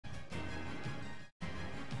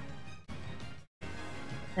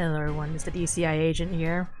Hello everyone, it's the DCI agent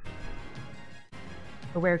here.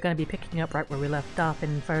 We're gonna be picking up right where we left off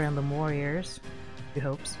in Fire Emblem Warriors. We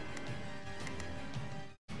hopes.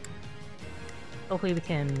 Hopefully we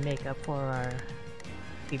can make up for our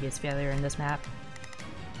previous failure in this map.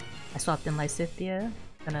 I swapped in Lysithia,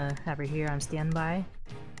 gonna have her here on standby.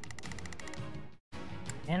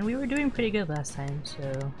 And we were doing pretty good last time,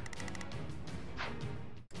 so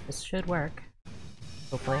this should work.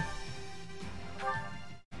 Hopefully.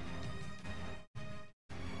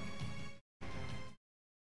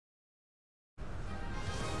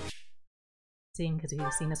 Seeing because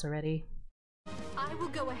he's seen us already. I will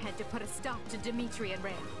go ahead to put a stop to Dimitri and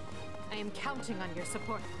Ray. I am counting on your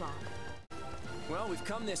support, Claude. Well, we've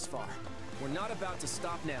come this far. We're not about to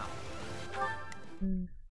stop now. I'm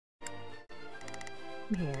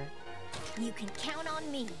here. You can count on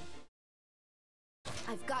me.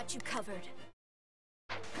 I've got you covered.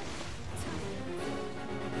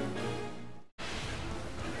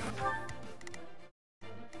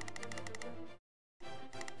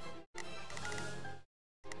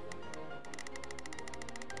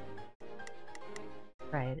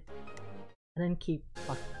 Right. And then keep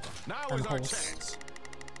now is our chance.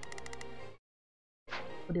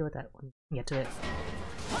 We'll deal with that when we get to it.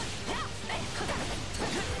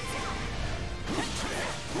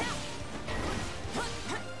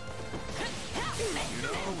 You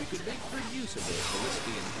know, we could make good use of this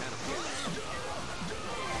Ballistian canopy.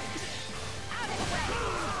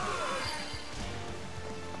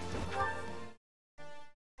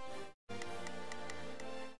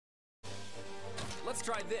 Let's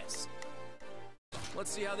try this.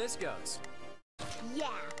 Let's see how this goes. Yeah,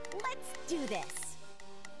 let's do this.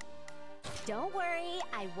 Don't worry,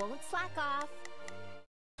 I won't slack off.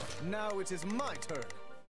 Now it is my turn.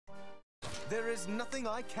 There is nothing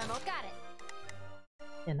I cannot... Got it.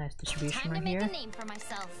 Yeah, nice distribution Time right to make here. a name for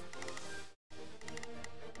myself.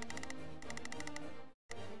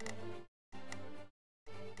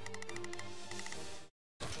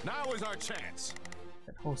 Now is our chance.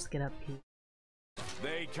 That whole skid up piece.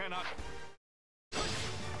 They cannot.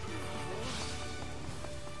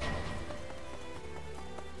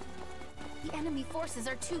 The enemy forces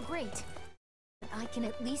are too great. But I can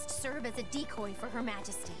at least serve as a decoy for Her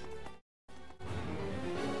Majesty.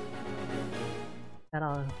 Got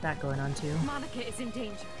all that going on too. Monica is in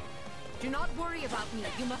danger. Do not worry about me.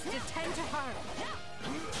 You must attend to her.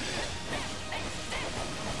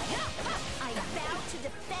 I vow to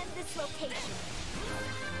defend this location.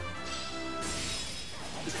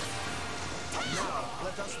 Now,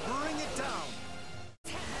 let us bring it down!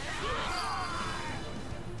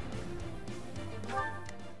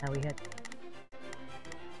 Now we hit.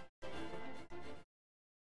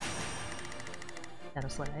 Shadow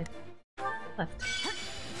Slide. Left.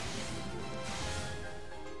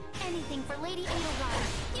 Anything for Lady Edelgard.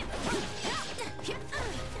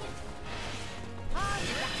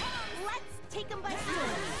 Let's take him by storm.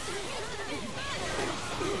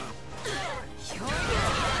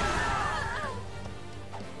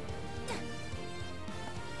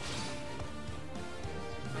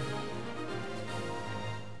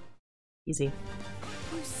 Easy.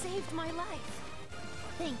 You saved my life.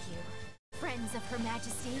 Thank you, friends of Her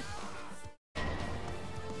Majesty.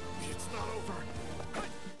 It's not over.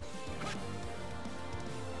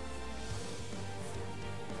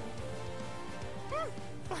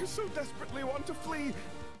 I so desperately want to flee,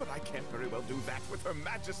 but I can't very well do that with Her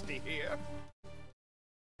Majesty here.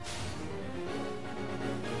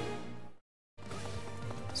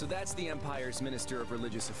 So that's the Empire's Minister of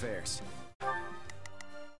Religious Affairs.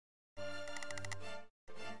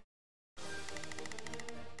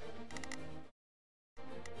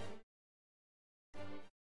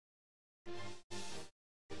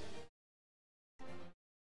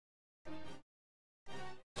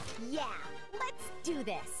 Yeah, let's do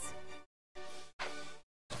this.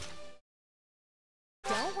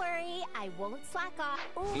 Don't worry, I won't slack off.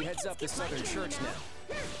 Ooh, He heads up the Southern Church now.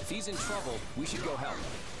 If he's in trouble, we should go help.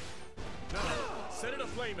 Now, set it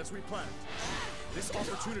aflame as we planned. This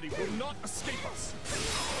opportunity will not escape us.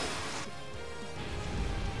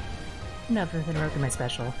 Nothing broken my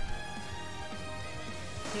special.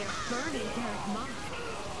 They're burning Garrett Mock.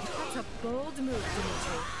 That's a bold move,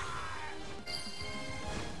 Dimitri.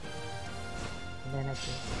 And then I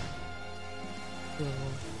can go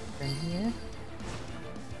in here.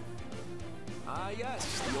 Ah,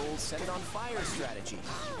 yes, the old set it on fire strategy.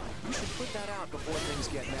 We should put that out before things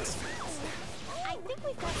get messy. I think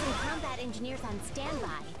we've got some combat engineers on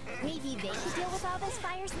standby. Maybe they can deal with all this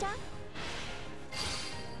fire stuff?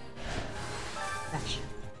 Fetch.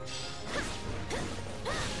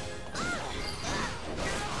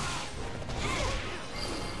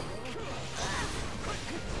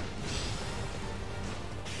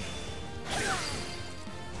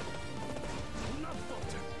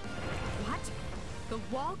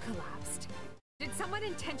 wall collapsed. Did someone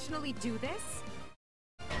intentionally do this?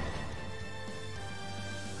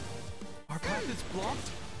 Our path is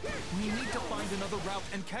blocked? We need to find another route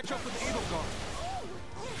and catch up with Edelgard.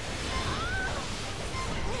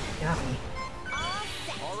 Got me.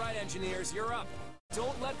 All right, engineers, you're up.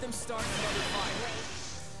 Don't let them start another fire.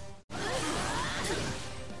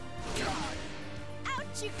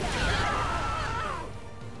 Out you go!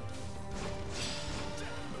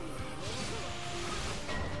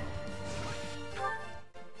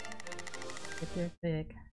 Get there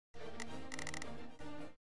quick.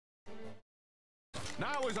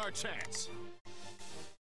 Now is our chance.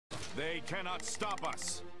 They cannot stop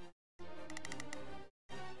us.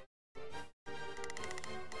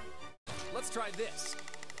 Let's try this.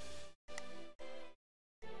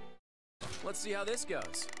 Let's see how this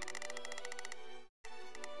goes.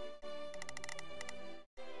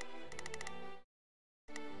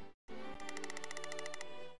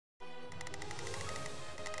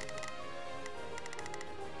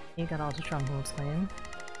 You got all the strongholds claim.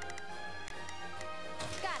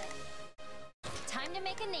 Got it. Time to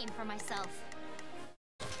make a name for myself.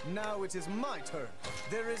 Now it is my turn.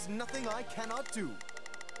 There is nothing I cannot do.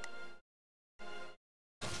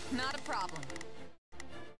 Not a problem.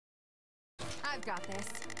 I've got this.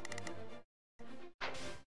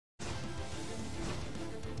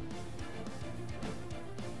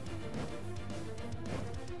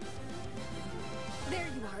 There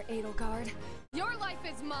you are, Edelgard. Your life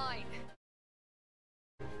is mine!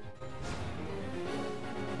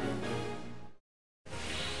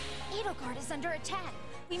 Edelgard is under attack.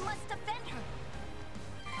 We must defend her.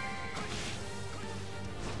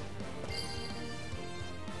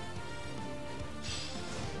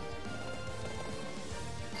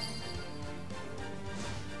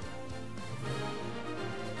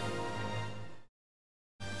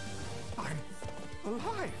 I'm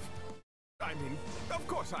alive. I mean, of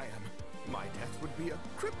course I am. My death would be a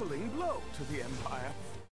crippling blow to the Empire.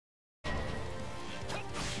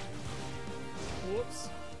 Whoops.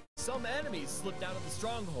 Some enemies slipped out of the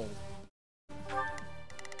stronghold.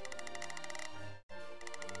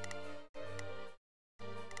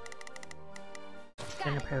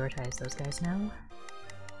 I'm gonna prioritize those guys now.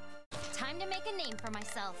 Time to make a name for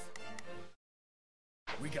myself.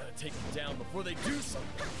 We gotta take them down before they do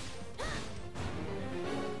something.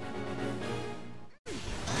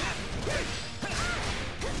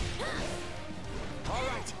 All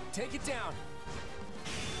right, take it down.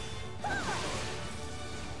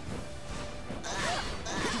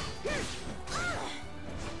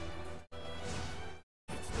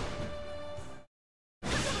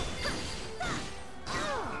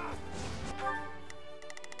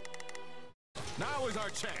 Now is our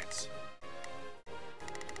chance.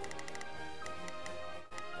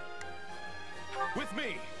 With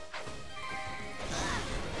me.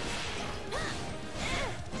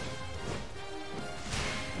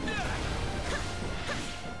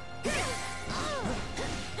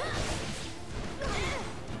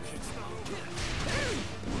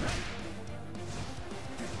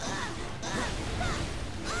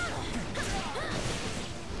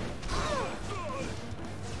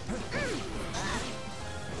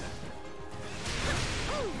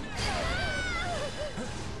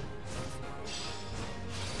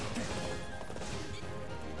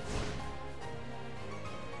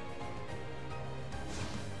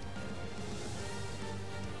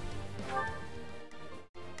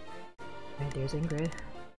 Right, there's Ingrid.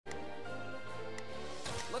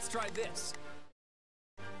 Let's try this.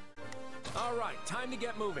 All right, time to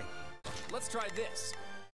get moving. Let's try this.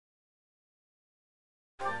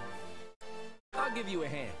 I'll give you a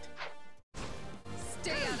hand.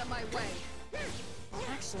 Stay out of my way.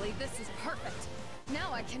 Actually, this is perfect.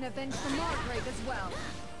 Now I can avenge the Margrave as well.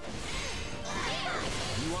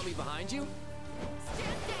 You want me behind you?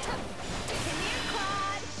 Come here,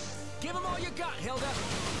 Claude! Give him all you got, Hilda.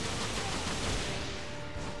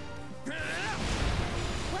 Well,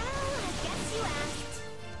 I guess you asked.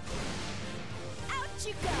 Out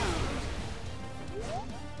you go!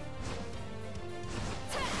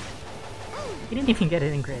 You didn't even get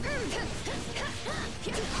it, Ingrid.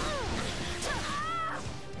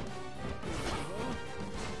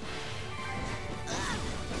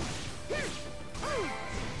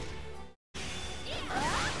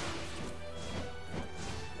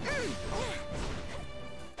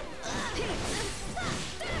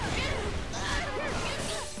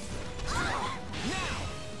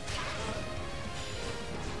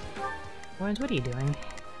 Lawrence, what are you doing?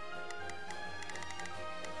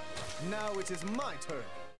 Now it is my turn.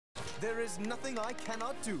 There is nothing I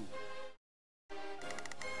cannot do.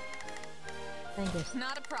 Thank you.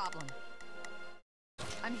 Not a problem.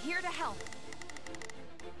 I'm here to help.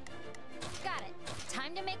 Got it.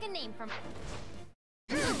 Time to make a name for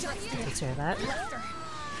Let's hear that. Lester,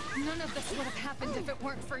 none of this would have happened if it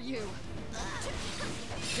weren't for you.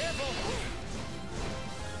 Careful!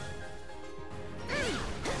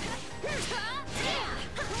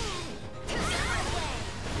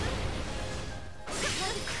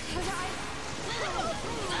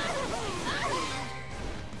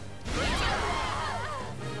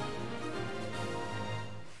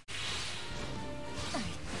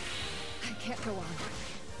 I can't go on.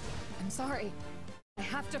 I'm sorry. I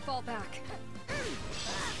have to fall back.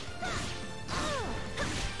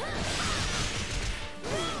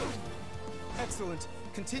 Excellent.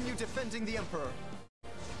 Continue defending the Emperor.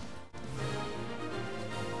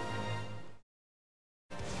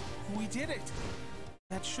 We did it!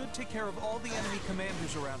 That should take care of all the enemy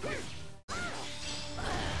commanders around here.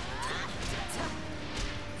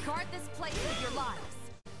 Guard this place with your lives.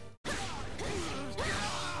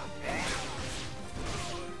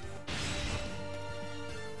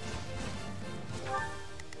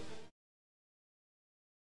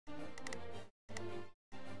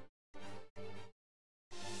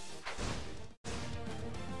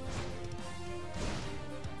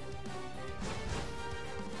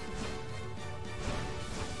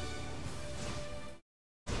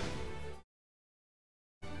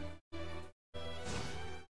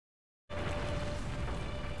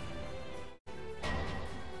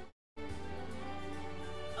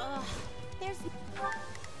 Ugh, there's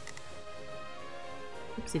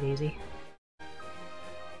Oopsie daisy.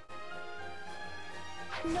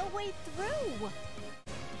 no way through.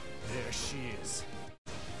 There she is.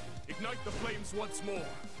 Ignite the flames once more.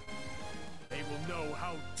 They will know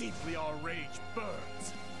how deeply our rage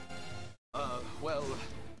burns. Well,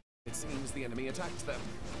 it seems the enemy attacked them.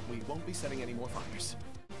 We won't be setting any more fires.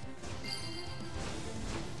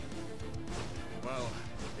 Well,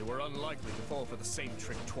 they were unlikely to fall for the same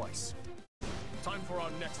trick twice. Time for our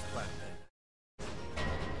next plan, then.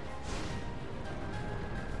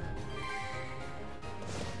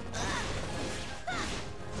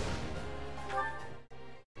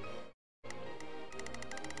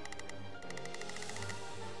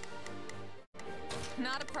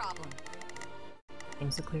 Not a problem.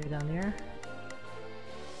 Things to clear down there.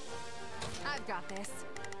 I've got this.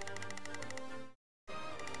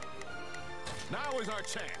 Now is our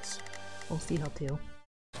chance. We'll see how too.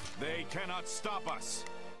 They cannot stop us.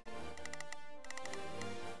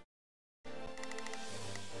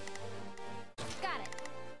 Got it.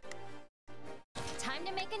 Time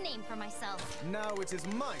to make a name for myself. Now it is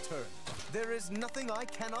my turn. There is nothing I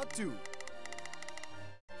cannot do.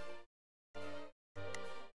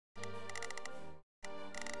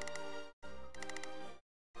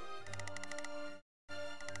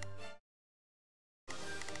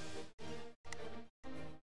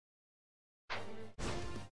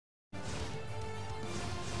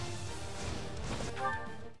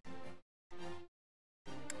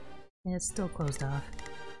 And it's still closed off.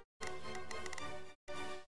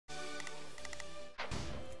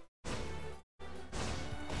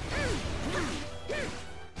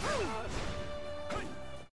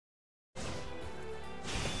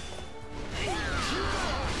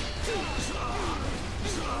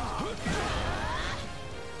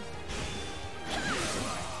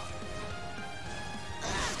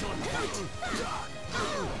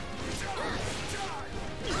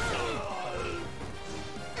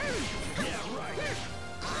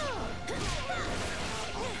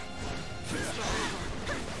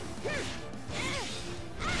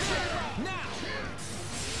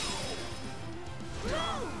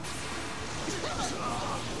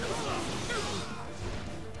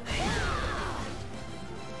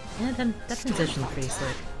 Yeah, then that transition's pretty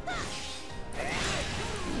slick.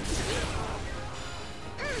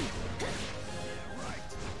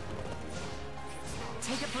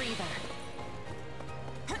 Take a breather.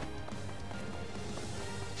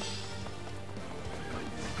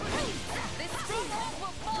 This stronghold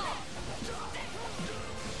will fall.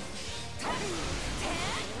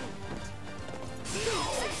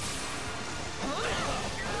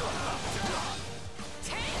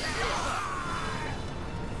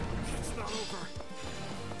 It's not over.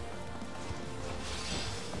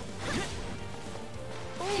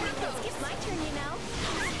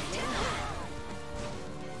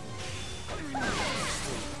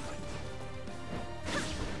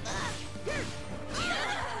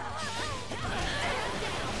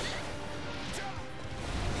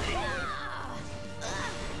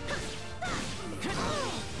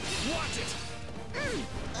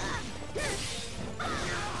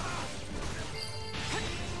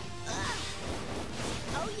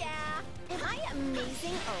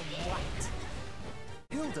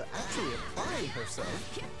 so.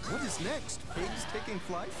 What is next? Pigs taking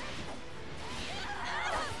flight?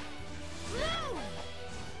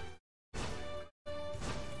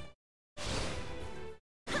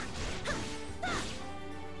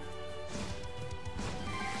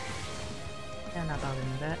 Yeah, not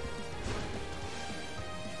bothering with that.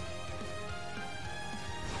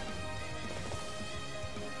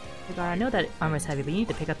 Hey, God, I know that armor's heavy, but you need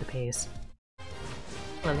to pick up the pace.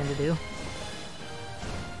 What are we gonna do?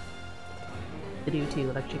 To do to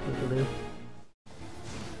Electric Boogaloo.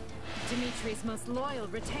 Dimitri's most loyal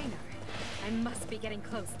retainer. I must be getting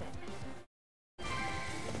close then.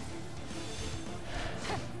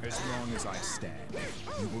 As long as I stand,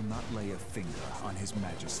 you will not lay a finger on His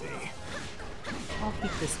Majesty. I'll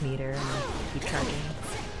keep this meter and keep charging.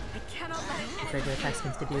 I cannot let Regular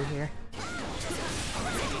attachments to do here.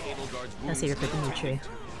 Let's see your for Dimitri.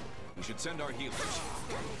 We should send our healers.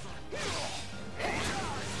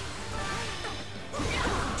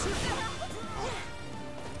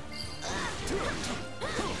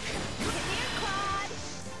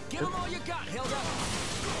 Give them all you got, Hilda!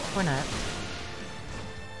 Or not.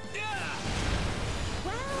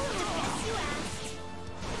 Well, as you asked.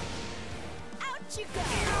 Out you go!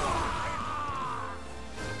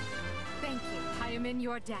 Thank you. I am in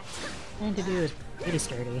your debt. And to do is pretty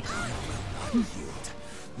sturdy.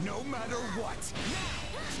 No matter what.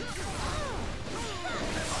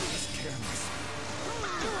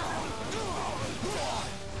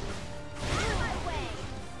 Out of my way!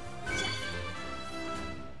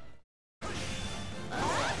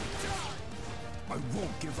 I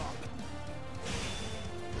won't give up.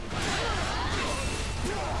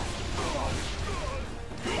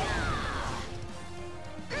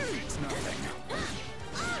 It's nothing.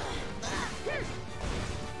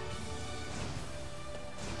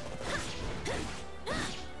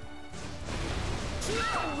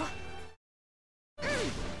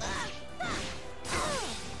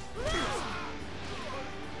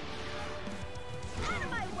 Out of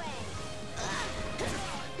my way!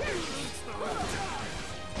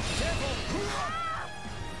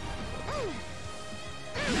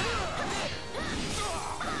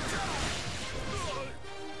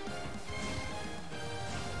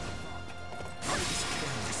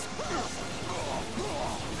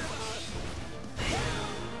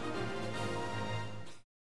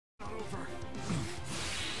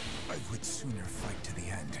 I would sooner fight to the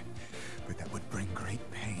end, but that would bring great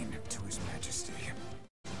pain to His Majesty.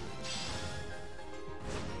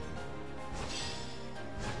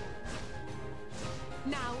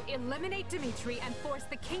 Now eliminate Dimitri and force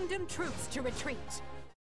the kingdom troops to retreat.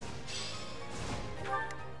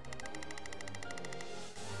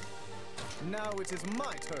 Now it is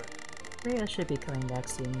my turn. Rhea should be coming back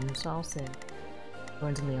soon, so I'll send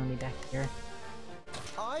Lawrence and Leonie back here.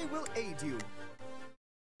 I will aid you.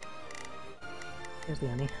 Here's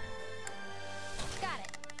Leonie. Got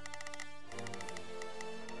it.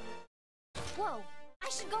 Whoa, I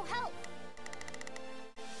should go help.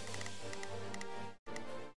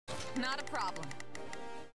 Not a problem.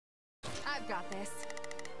 I've got this.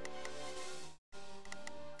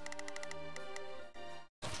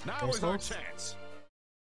 Now There's is our Lawrence. chance.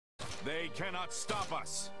 They cannot stop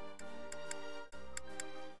us.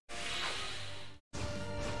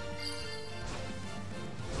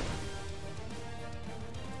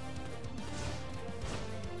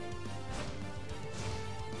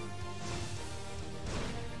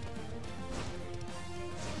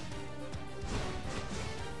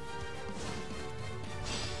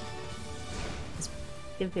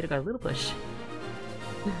 Give Vader a little push.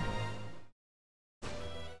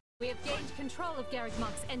 We have gained control of Garreg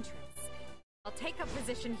Mach's entrance. I'll take up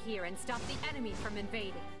position here and stop the enemy from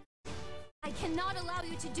invading. I cannot allow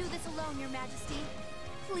you to do this alone, Your Majesty.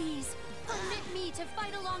 Please, permit me to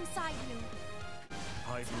fight alongside you.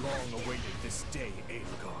 I've long awaited this day,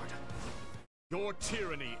 Edelgard. Your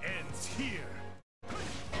tyranny ends here.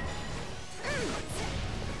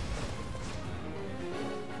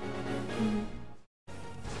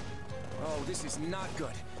 Oh, this is not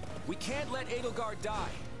good. We can't let Edelgard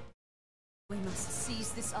die. We must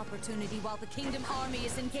seize this opportunity while the Kingdom army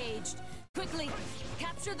is engaged. Quickly,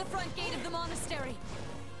 capture the front gate of the monastery.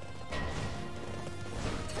 Come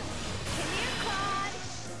here, Claude.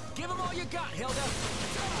 Give them all you got, Hilda!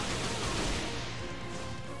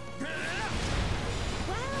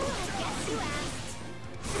 Well, I guess you asked.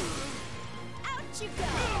 Out you go.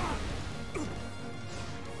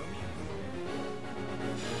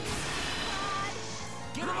 Claude.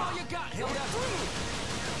 Give them all you got, Hilda!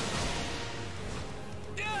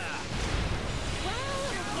 Well,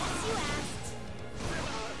 I guess you asked.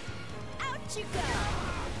 Out you go.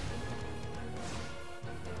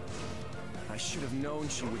 should have known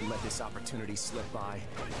she wouldn't let this opportunity slip by.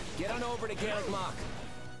 Get on over to Garrick.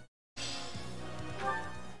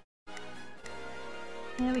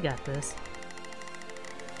 Yeah, we got this.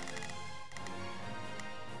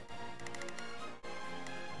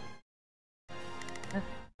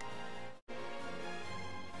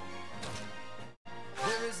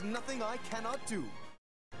 There is nothing I cannot do.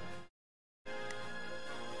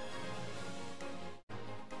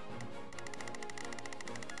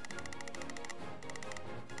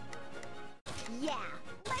 Yeah,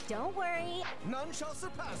 don't worry. None shall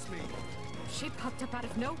surpass me. She popped up out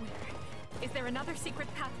of nowhere. Is there another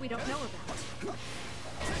secret path we don't know about?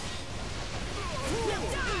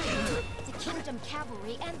 The Kingdom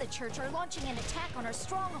Cavalry and the Church are launching an attack on our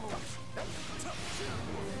stronghold.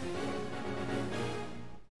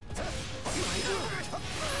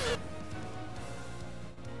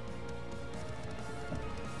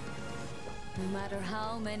 No matter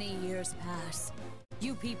how many years pass,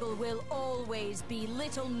 you people will always be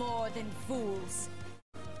little more than fools.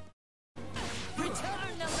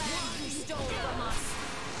 Return the land you stole from us!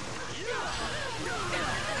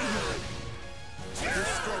 This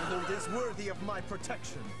stronghold is worthy of my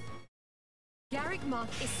protection. Garrick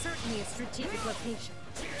is certainly a strategic location,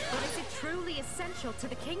 but is it truly essential to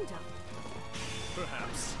the kingdom?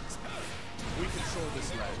 Perhaps. If we control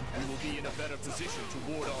this land, we will be in a better position to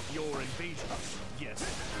ward off your invasions. Yes.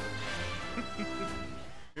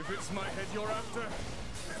 If it's my head you're after,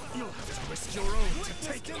 you'll have to risk your own to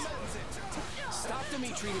take it. Stop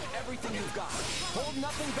Dimitri with everything you've got. Hold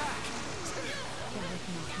nothing back. Garrick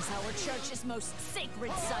is our church's most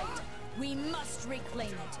sacred site. We must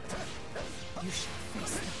reclaim it. You shall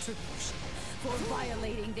face retribution for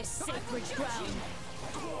violating this sacred ground.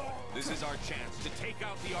 This is our chance to take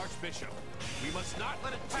out the Archbishop. We must not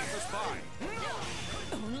let it pass us by.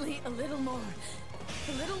 Only a little more.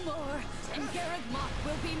 A little more, and Garrick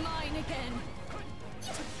will be mine again.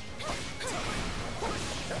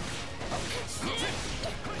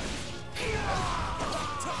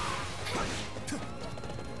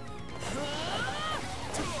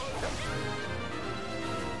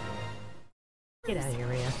 Get out of here,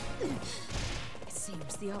 Rhea. It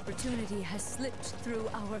seems the opportunity has slipped through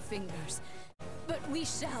our fingers, but we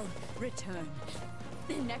shall return.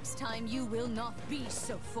 The next time you will not be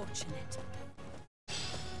so fortunate.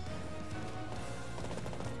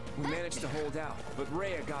 We managed to hold out, but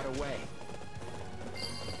Rhea got away.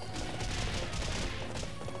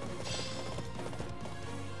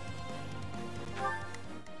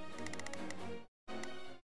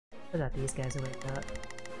 I thought these guys would wake up.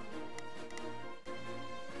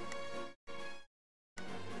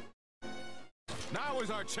 Now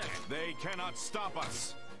is our chance. They cannot stop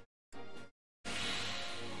us. I've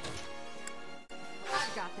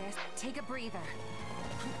got this. Take a breather.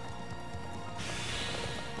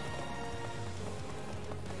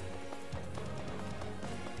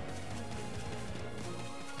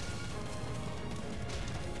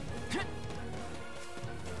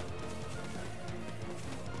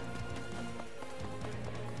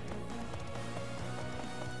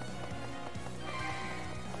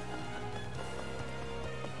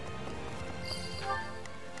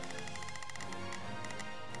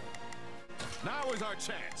 Now is our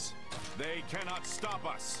chance. They cannot stop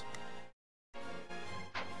us.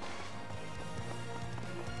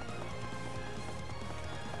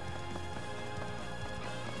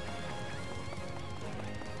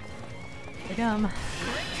 Here they come.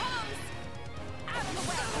 Here it comes! Out of the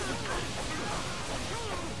way!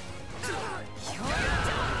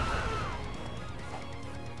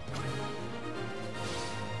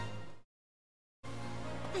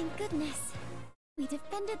 Thank goodness. We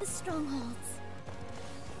defended the strongholds.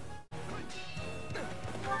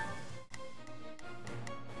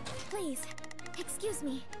 Please, excuse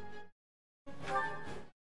me.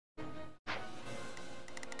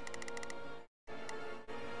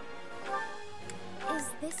 Is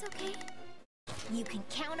this okay? You can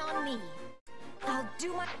count on me. I'll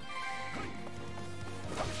do my...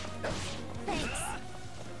 Thanks.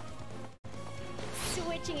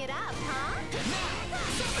 Switching it up, huh?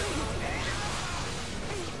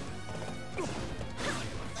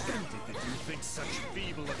 Offended that you think such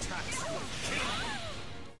feeble attacks will kill.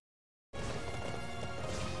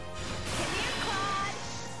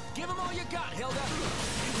 Give him all you got, Hilda!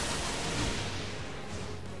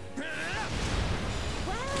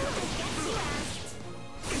 Well, I guess you asked.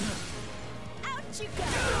 Out you go!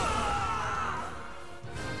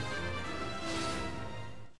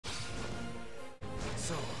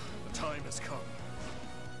 So, the time has come.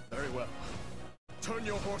 Very well. Turn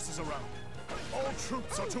your horses around. All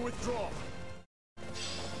troops are to withdraw.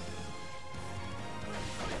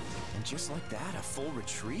 Just like that, a full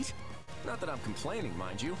retreat? Not that I'm complaining,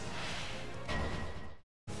 mind you.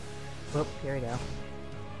 Whoop, here we go.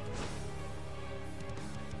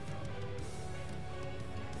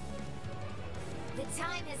 The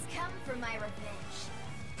time has come for my revenge.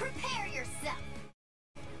 Prepare yourself!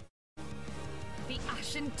 The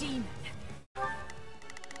Ashen Demon.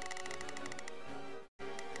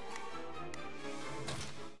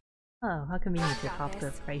 Oh, how convenient it popped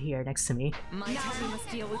up right here next to me. Now we must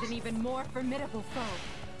deal with an even more formidable foe.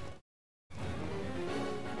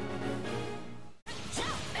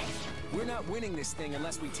 We're not winning this thing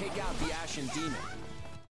unless we take out the Ashen Demon.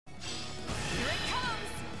 Here it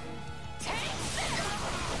comes! Take this!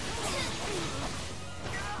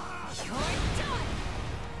 You're done!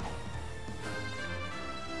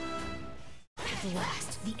 At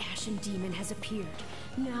last, the Ashen Demon has appeared.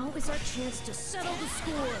 Now is our chance to settle the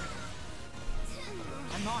score.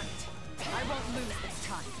 I'm on it. I won't lose this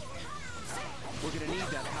time. We're gonna need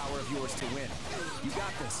that power of yours to win. You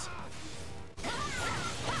got this.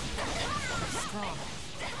 Strong.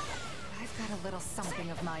 I've got a little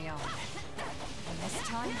something of my own. And this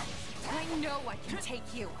time, I know I can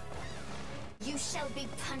take you. You shall be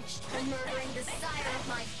punished for murdering the sire of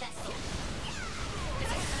my vessel.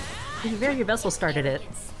 The very vessel started it.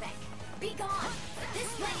 Be gone!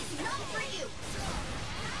 This way is not for you!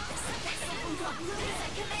 This vessel will not lose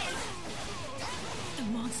at command! The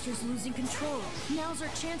monster's losing control. Now's our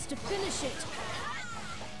chance to finish it.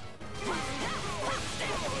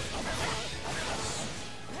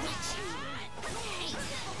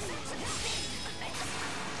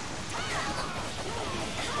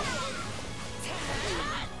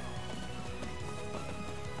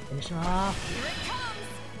 Finish him off. Here it comes!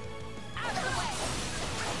 Out of the way!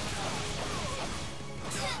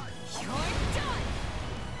 You're done!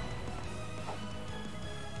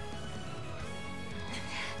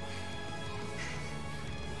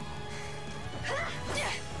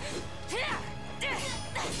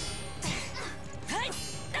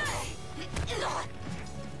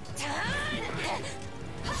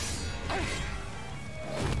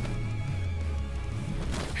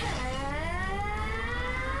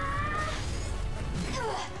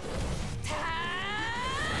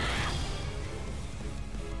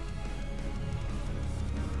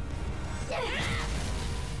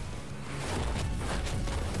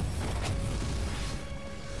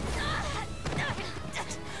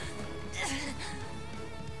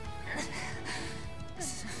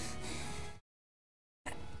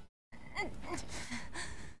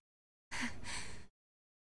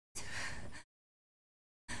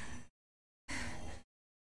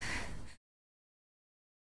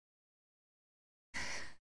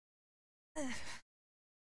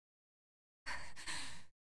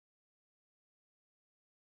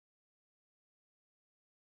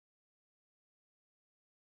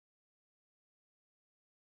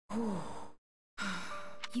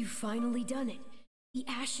 You've finally done it. The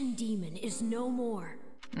Ashen Demon is no more.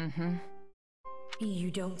 Mm-hmm. You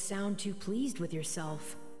don't sound too pleased with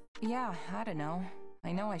yourself. Yeah, I don't know.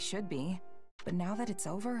 I know I should be. But now that it's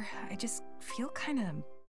over, I just feel kinda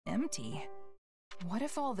empty. What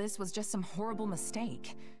if all this was just some horrible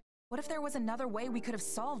mistake? What if there was another way we could have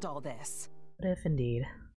solved all this? What if indeed?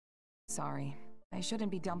 Sorry. I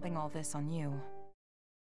shouldn't be dumping all this on you.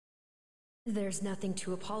 There's nothing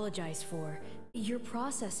to apologize for. You're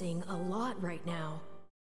processing a lot right now.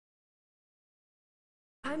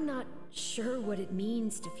 I'm not sure what it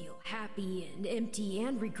means to feel happy and empty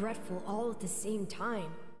and regretful all at the same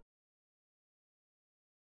time.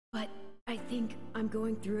 But I think I'm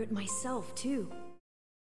going through it myself, too.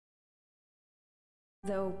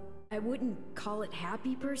 Though I wouldn't call it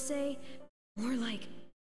happy per se, more like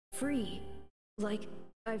free. Like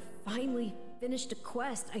I've finally finished a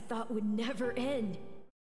quest I thought would never end.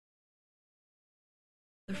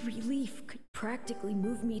 The relief could practically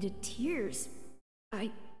move me to tears.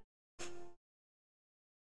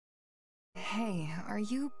 Hey, are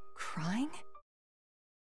you crying?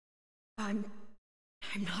 I'm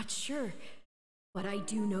not sure, but I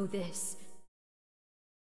do know this.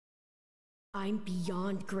 I'm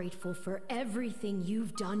beyond grateful for everything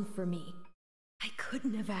you've done for me. I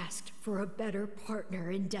couldn't have asked for a better partner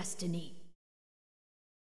in destiny.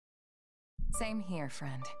 Same here,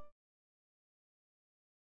 friend.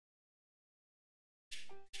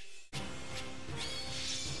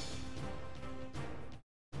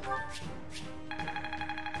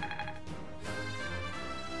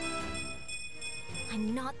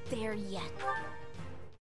 I'm not there yet.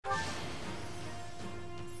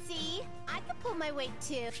 See? I can pull my weight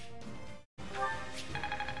too.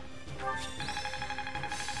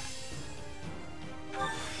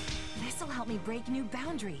 This'll help me break new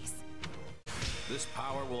boundaries. This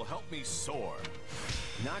power will help me soar.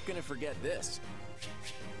 Not gonna forget this.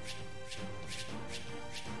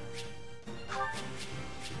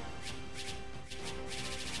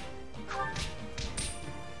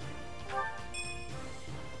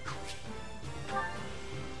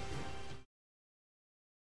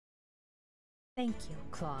 Thank you,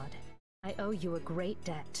 Claude. I owe you a great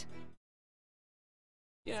debt.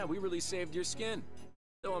 Yeah, we really saved your skin.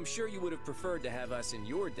 Though I'm sure you would have preferred to have us in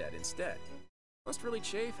your debt instead. Must really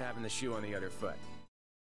chafe having the shoe on the other foot.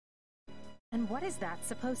 And what is that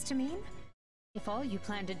supposed to mean? If all you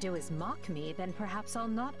plan to do is mock me, then perhaps I'll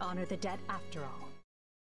not honor the debt after all.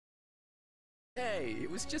 Hey,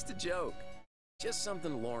 it was just a joke. Just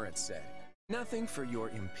something Lawrence said. Nothing for your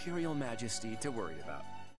Imperial Majesty to worry about.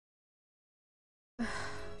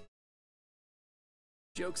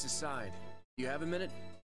 Jokes aside, you have a minute?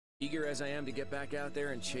 Eager as I am to get back out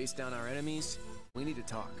there and chase down our enemies, we need to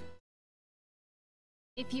talk.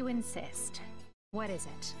 If you insist. What is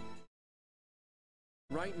it?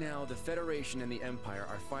 Right now, the Federation and the Empire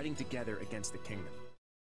are fighting together against the Kingdom.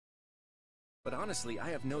 But honestly,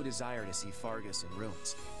 I have no desire to see Fargus in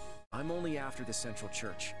ruins. I'm only after the Central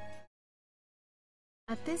Church.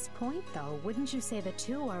 At this point, though, wouldn't you say the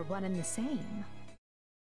two are one and the same?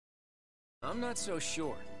 I'm not so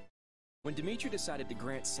sure. When Dimitri decided to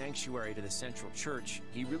grant sanctuary to the Central Church,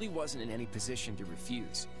 he really wasn't in any position to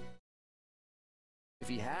refuse. If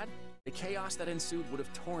he had, the chaos that ensued would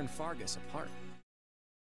have torn Fargus apart.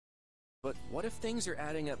 But what if things are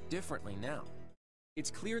adding up differently now?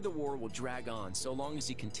 It's clear the war will drag on so long as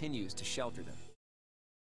he continues to shelter them.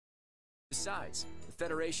 Besides, the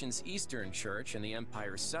Federation's Eastern Church and the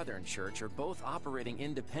Empire's Southern Church are both operating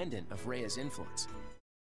independent of Rhea's influence.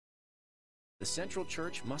 The Central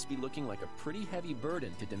Church must be looking like a pretty heavy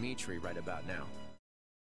burden to Dimitri right about now.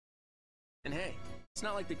 And hey, it's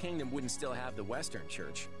not like the Kingdom wouldn't still have the Western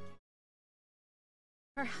Church.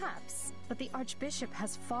 Perhaps, but the Archbishop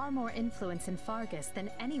has far more influence in Fargus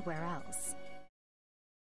than anywhere else.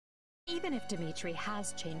 Even if Dimitri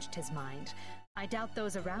has changed his mind, I doubt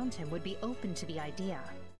those around him would be open to the idea.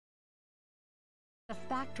 The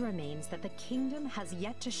fact remains that the Kingdom has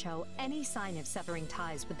yet to show any sign of severing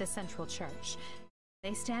ties with the Central Church.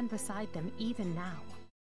 They stand beside them even now.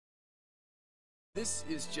 This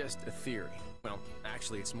is just a theory. Well,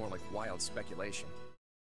 actually, it's more like wild speculation.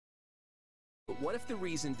 But what if the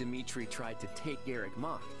reason Dimitri tried to take Garrick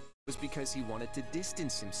Mach was because he wanted to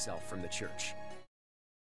distance himself from the Church?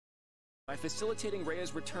 By facilitating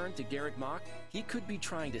Rhea's return to Garrick Mach, he could be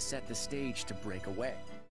trying to set the stage to break away.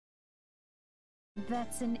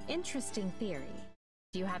 That's an interesting theory.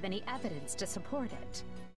 Do you have any evidence to support it?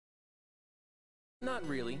 Not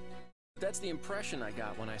really. But that's the impression I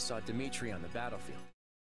got when I saw Dimitri on the battlefield.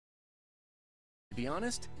 To be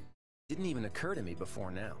honest, it didn't even occur to me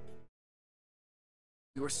before now.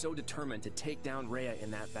 We were so determined to take down Rhea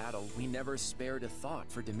in that battle, we never spared a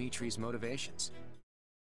thought for Dimitri's motivations.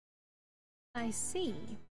 I see.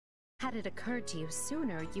 Had it occurred to you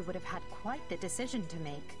sooner, you would have had quite the decision to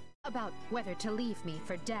make. About whether to leave me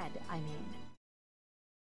for dead, I mean.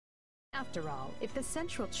 After all, if the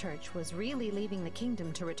Central Church was really leaving the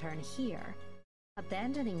Kingdom to return here,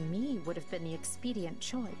 abandoning me would have been the expedient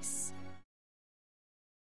choice.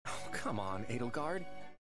 Oh, come on, Edelgard.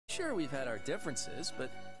 Sure, we've had our differences,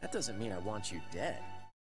 but that doesn't mean I want you dead.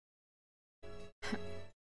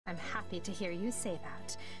 I'm happy to hear you say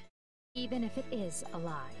that, even if it is a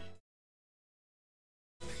lie.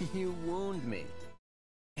 You wound me.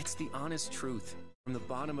 It's the honest truth, from the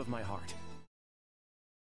bottom of my heart.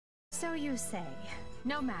 So you say.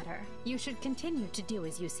 No matter, you should continue to do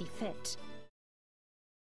as you see fit.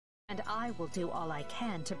 And I will do all I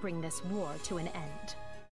can to bring this war to an end.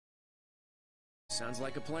 Sounds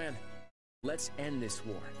like a plan. Let's end this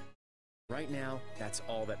war. Right now, that's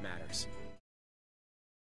all that matters.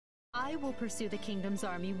 I will pursue the Kingdom's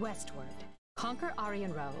army westward, conquer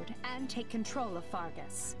Aryan Road, and take control of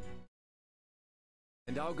Fargus.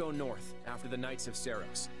 And I'll go north after the Knights of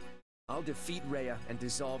Seros. I'll defeat Rhea and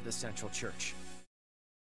dissolve the Central Church.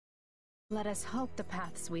 Let us hope the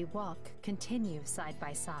paths we walk continue side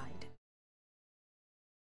by side.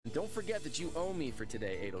 And don't forget that you owe me for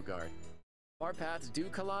today, Edelgard. If our paths do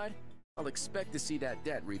collide, I'll expect to see that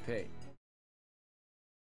debt repaid.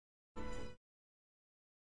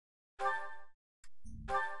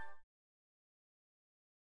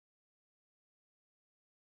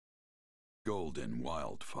 Golden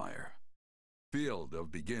Wildfire. Field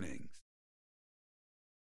of Beginnings.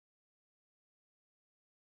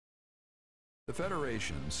 The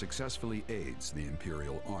Federation successfully aids the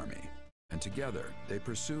Imperial Army, and together they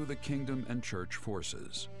pursue the kingdom and church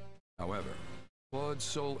forces. However, Claude's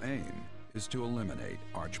sole aim is to eliminate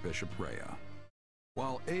Archbishop Rhea.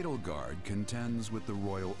 While Edelgard contends with the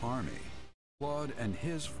royal army, Claude and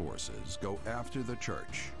his forces go after the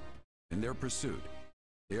church. In their pursuit,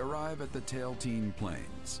 they arrive at the Tailtean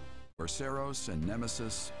Plains, where Seros and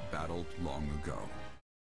Nemesis battled long ago.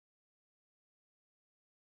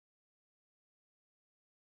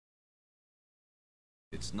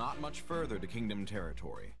 It's not much further to Kingdom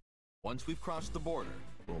territory. Once we've crossed the border,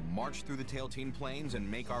 we'll march through the Tailtean Plains and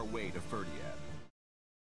make our way to Ferdiad.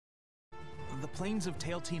 The plains of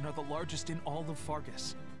Tailtean are the largest in all of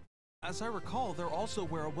Fargus. As I recall, they're also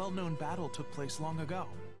where a well-known battle took place long ago.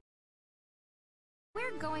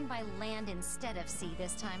 We're going by land instead of sea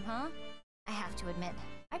this time, huh? I have to admit,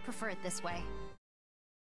 I prefer it this way.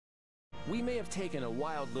 We may have taken a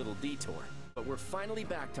wild little detour, but we're finally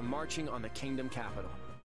back to marching on the kingdom capital.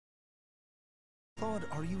 Claude,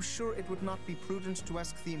 are you sure it would not be prudent to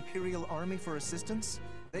ask the Imperial Army for assistance?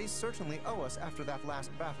 They certainly owe us after that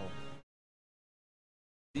last battle.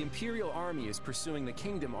 The Imperial Army is pursuing the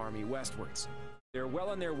Kingdom Army westwards. They're well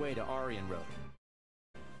on their way to Aryan Road.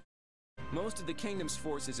 Most of the Kingdom's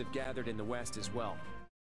forces have gathered in the west as well.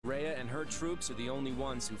 Rhea and her troops are the only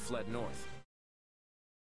ones who fled north.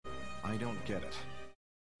 I don't get it.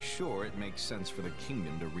 Sure, it makes sense for the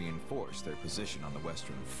Kingdom to reinforce their position on the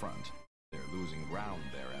Western Front. They're losing ground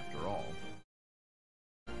there after all.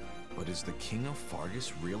 But is the King of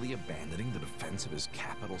Fargus really abandoning the defense of his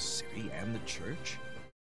capital city and the church?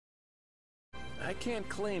 I can't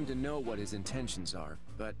claim to know what his intentions are,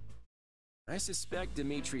 but I suspect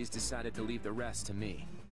Dimitri's decided to leave the rest to me.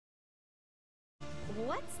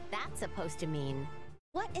 What's that supposed to mean?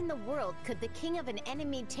 What in the world could the king of an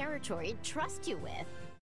enemy territory trust you with?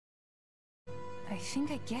 I think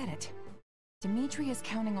I get it. Dimitri is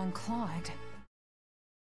counting on Claude.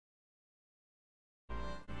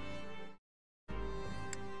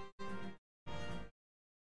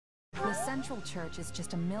 The Central Church is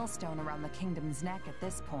just a millstone around the kingdom's neck at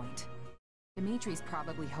this point. Dimitri's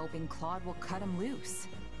probably hoping Claude will cut him loose.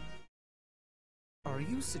 Are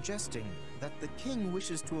you suggesting that the king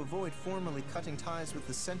wishes to avoid formally cutting ties with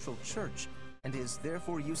the Central Church, and is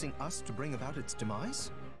therefore using us to bring about its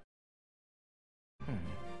demise?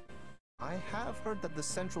 I have heard that the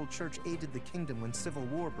Central Church aided the kingdom when civil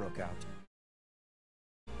war broke out.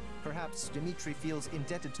 Perhaps Dimitri feels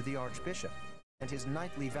indebted to the Archbishop, and his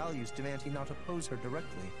knightly values demand he not oppose her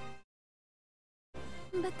directly.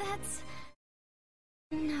 But that's...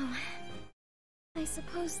 No. I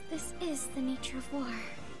suppose this is the nature of war.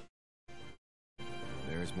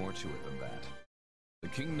 There's more to it than that. The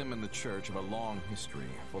kingdom and the church have a long history,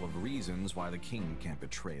 full of reasons why the king can't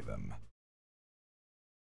betray them.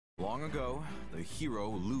 Long ago, the hero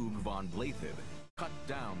Lug von Blaidd cut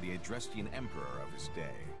down the Adrestian emperor of his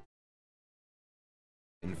day.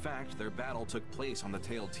 In fact, their battle took place on the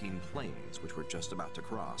Tailtean Plains, which we're just about to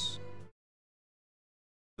cross.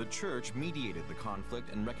 The church mediated the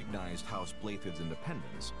conflict and recognized House Blaidd's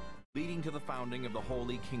independence, leading to the founding of the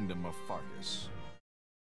Holy Kingdom of Fargus.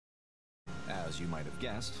 As you might have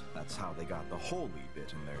guessed, that's how they got the holy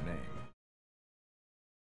bit in their name.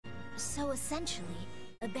 So essentially,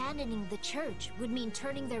 abandoning the church would mean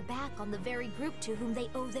turning their back on the very group to whom they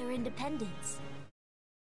owe their independence.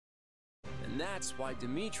 And that's why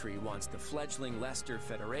Dimitri wants the fledgling Leicester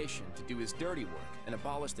Federation to do his dirty work and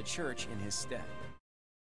abolish the church in his stead.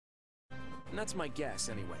 And that's my guess,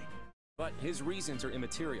 anyway. But his reasons are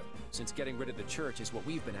immaterial, since getting rid of the church is what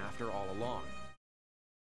we've been after all along.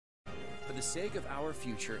 For the sake of our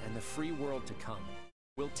future and the free world to come,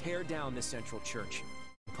 we'll tear down the Central Church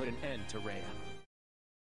and put an end to Rhea.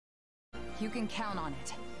 You can count on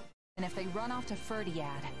it. And if they run off to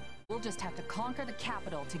Ferdiad, we'll just have to conquer the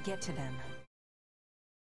capital to get to them.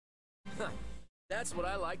 That's what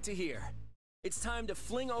I like to hear. It's time to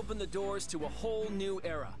fling open the doors to a whole new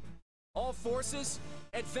era. All forces,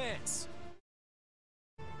 advance!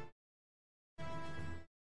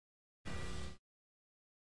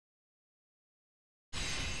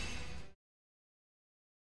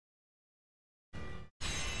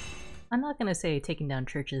 I'm not gonna say taking down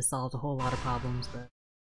churches solves a whole lot of problems, but...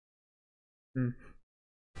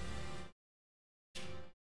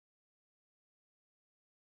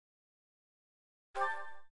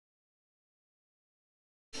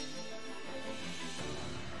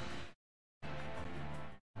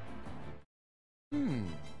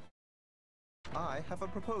 I have a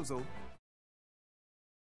proposal.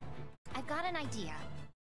 I've got an idea.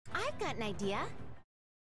 I've got an idea.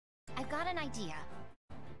 I've got an idea.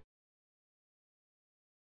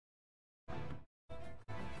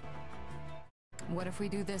 What if we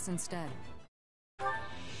do this instead?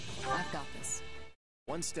 I've got this.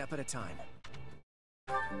 One step at a time.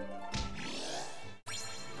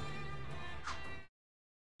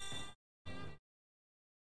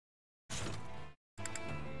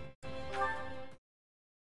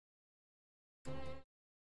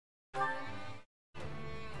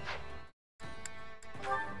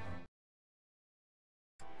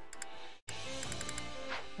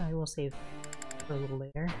 I will save for a little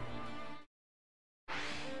later.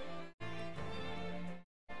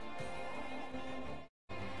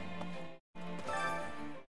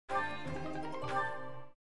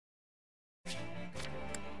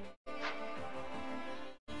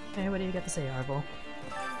 Hey, what do you got to say, Arvel?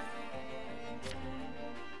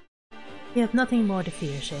 You have nothing more to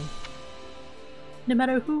fear, Shay. No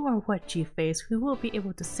matter who or what you face, we will be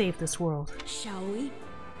able to save this world. Shall we?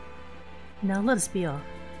 Now let us be off.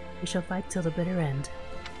 We shall fight till the bitter end.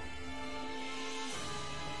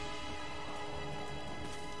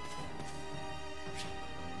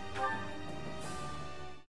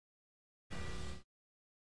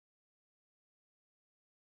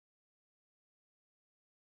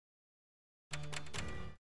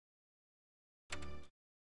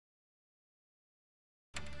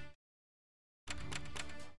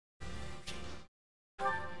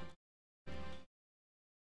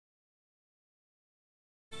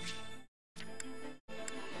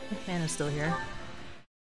 Anna's still here.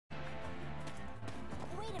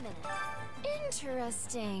 Wait a minute.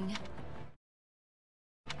 Interesting.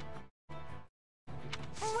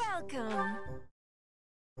 Welcome.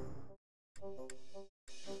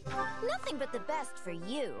 Nothing but the best for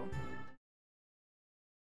you.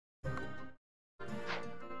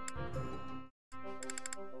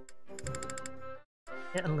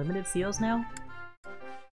 Get unlimited seals now?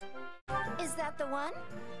 Is that the one?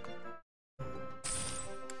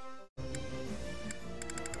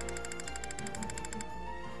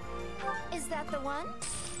 Is that the one?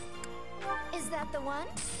 Is that the one?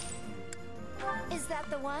 Is that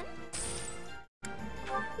the one?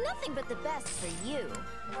 Nothing but the best for you.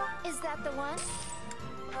 Is that the one?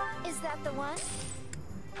 Is that the one?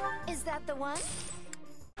 Is that the one?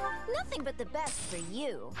 Nothing but the best for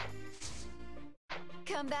you.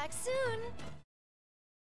 Come back soon.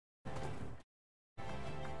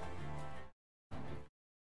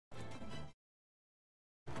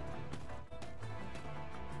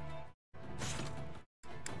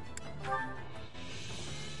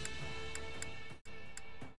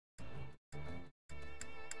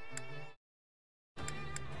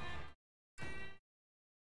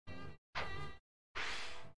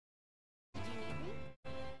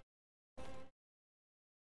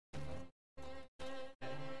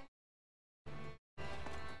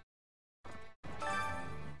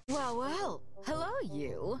 Well, well. Hello,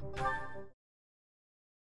 you.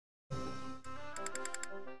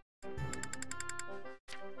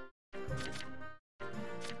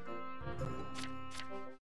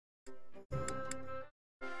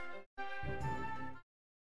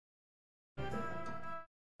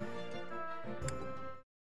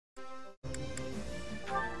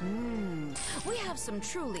 We have some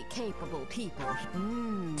truly capable people.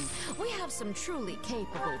 We have some truly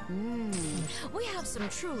capable. We have some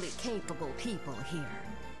truly capable people here.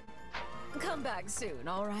 Come back soon,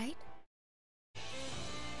 all right?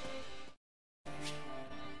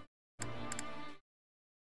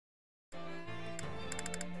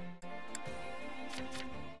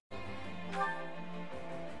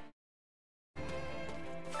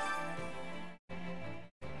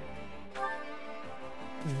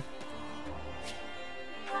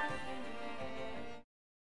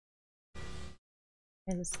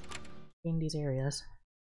 Okay, let's gain these areas.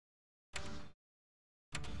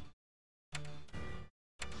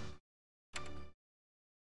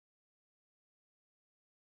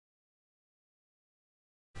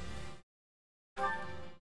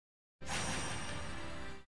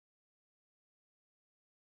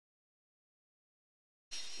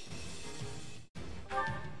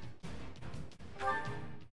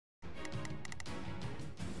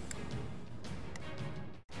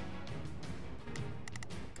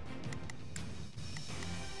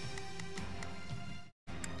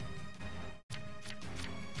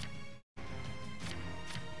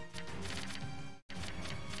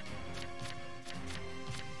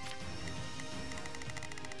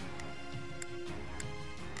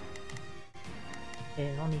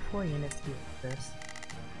 Okay, only 4 units to do this.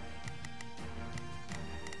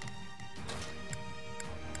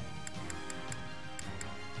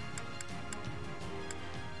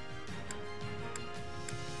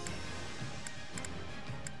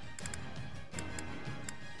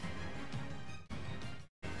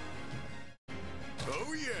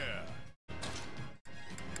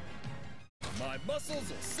 My muscles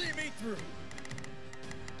will see me through.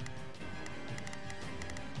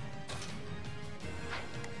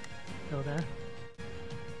 Hilda.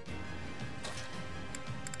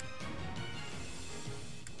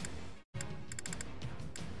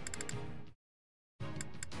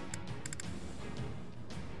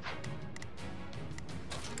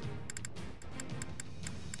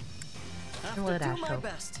 Have to do my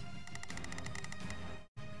best.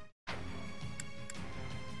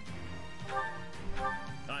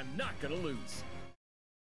 I'm not gonna lose.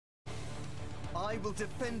 I will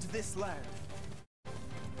defend this land.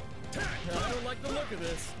 I don't like the look of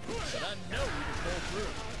this, but I know we can pull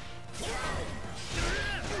through.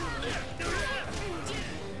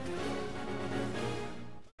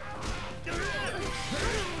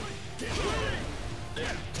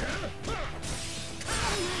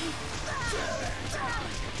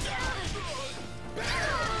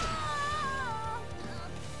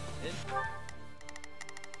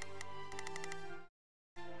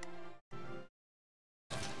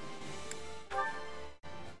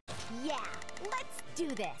 Yeah, let's do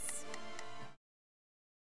this.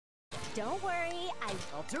 Don't worry,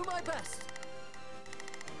 I'll do my best.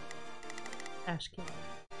 Ash can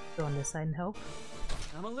go on this side and help.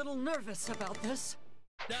 I'm a little nervous about this.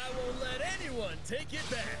 I won't let anyone take it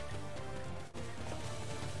back.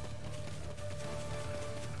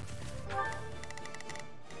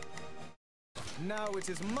 Now it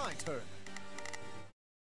is my turn.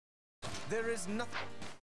 There is nothing.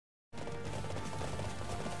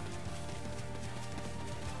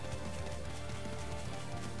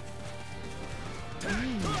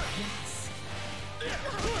 Yes.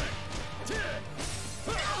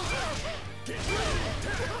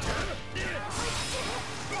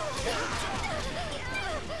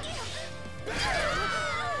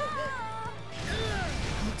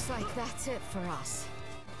 Looks like that's it for us.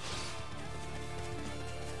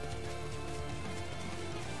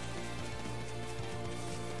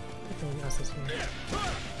 Everything else is here.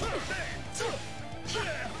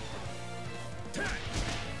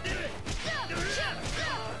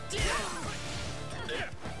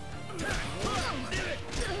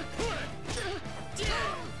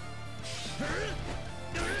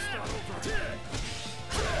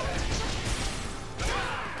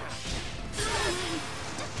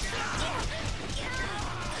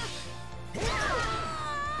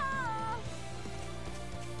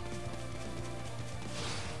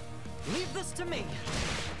 Leave this to me.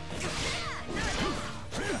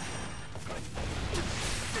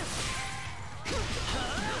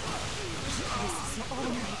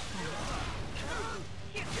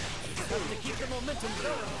 Have to keep the momentum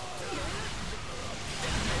going.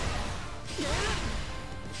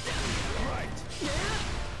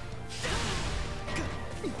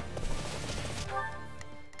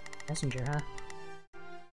 Messenger, huh?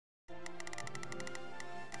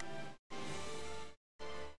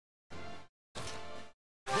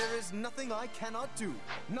 There is nothing I cannot do.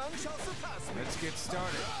 None shall surpass me. Let's get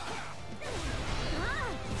started.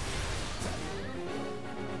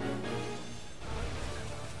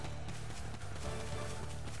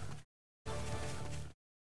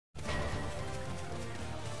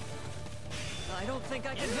 I don't think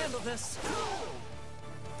I can handle this.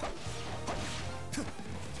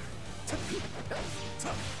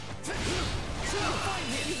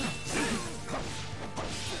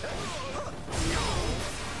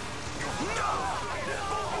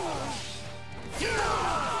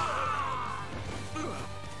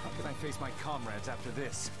 How can I face my comrades after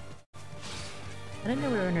this? I didn't know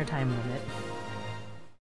we were in our time limit.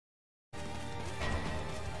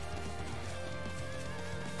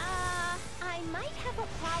 I might have a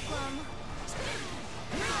problem.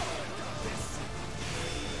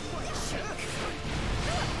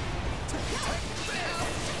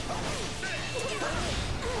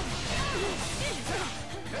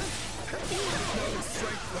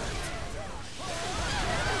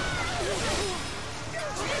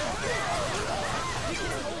 You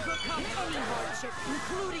can overcome any hardship,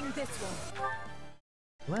 including this one.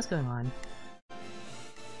 What's going on?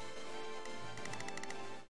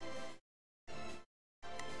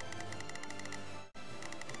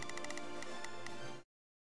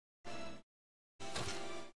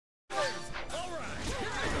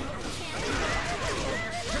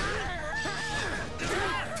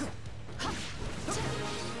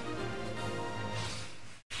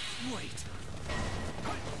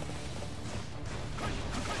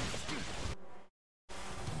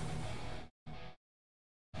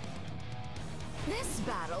 This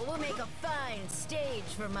battle will make a fine stage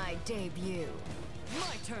for my debut.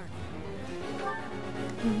 My turn.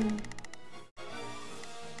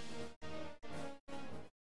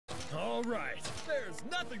 All right, there's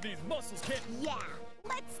nothing these muscles can't... Yeah,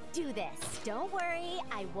 let's do this. Don't worry,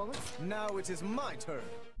 I won't... Now it is my turn.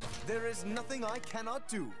 There is nothing I cannot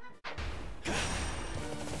do.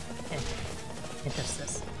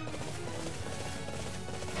 Emphasis.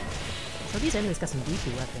 So these enemies got some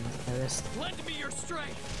beefy weapons, I noticed. Lend me your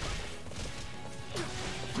strength!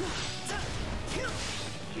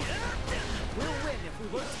 We'll win if we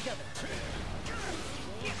work together.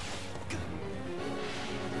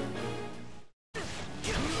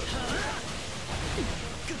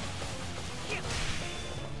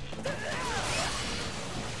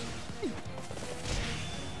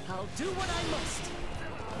 I'll do what I must.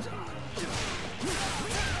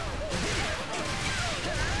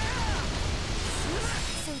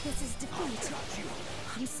 So this is defeat.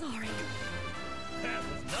 I'm sorry. That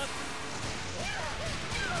was nothing.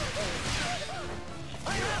 I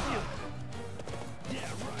have you!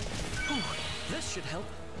 Yeah, right. This should help.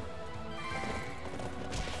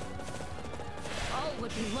 All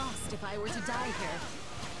would be lost if I were to die here.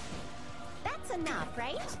 That's enough,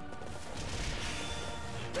 right?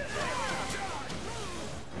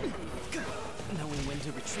 Knowing when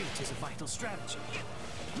to retreat is a vital strategy.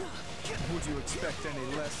 Would you expect any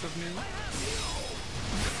less of me?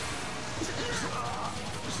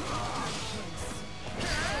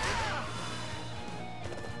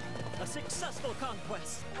 A successful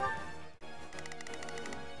conquest.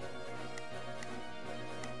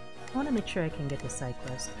 I want to make sure I can get the side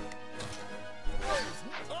quest.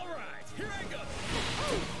 All right, here I go.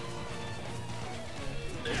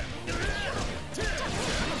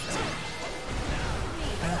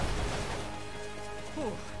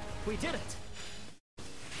 Whew, we did it.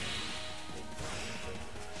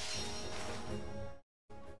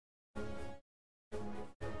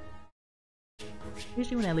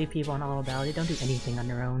 Usually when I leave people on all about, they don't do anything on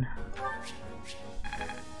their own.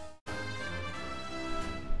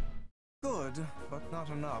 Good, but not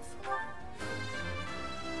enough.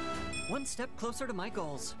 One step closer to my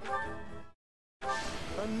goals.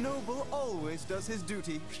 A noble always does his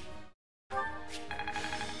duty.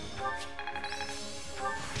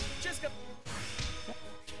 Just go.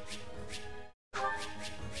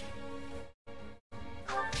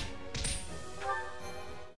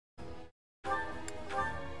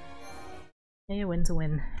 Hey, a win's a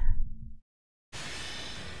win.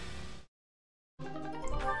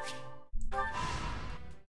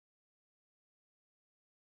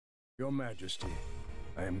 Your Majesty,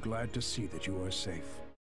 I am glad to see that you are safe.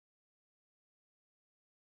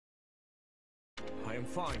 I am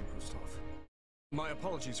fine, Gustav. My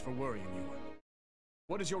apologies for worrying you.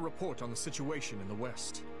 What is your report on the situation in the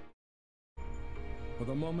West? For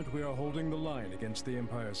the moment, we are holding the line against the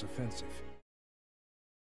Empire's offensive.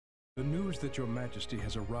 The news that your Majesty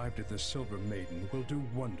has arrived at the Silver Maiden will do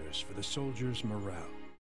wonders for the soldiers' morale.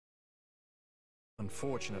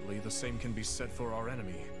 Unfortunately, the same can be said for our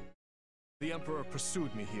enemy. The Emperor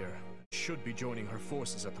pursued me here, and should be joining her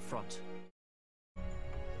forces at the front.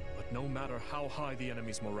 But no matter how high the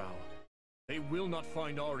enemy's morale, they will not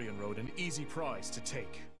find Aryan Road an easy prize to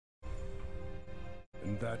take.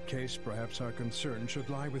 In that case, perhaps our concern should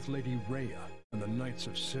lie with Lady Rhea and the Knights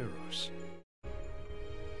of Ceros.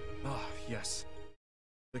 Ah, yes.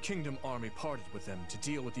 The Kingdom army parted with them to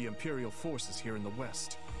deal with the Imperial forces here in the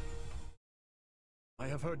West. I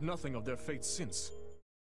have heard nothing of their fate since.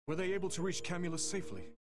 Were they able to reach Camulus safely?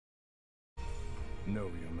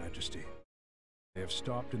 No, Your Majesty. They have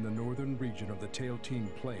stopped in the northern region of the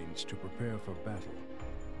Tailtean Plains to prepare for battle.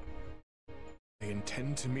 They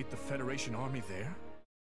intend to meet the Federation army there?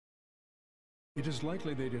 It is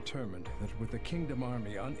likely they determined that with the Kingdom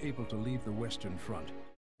army unable to leave the Western Front,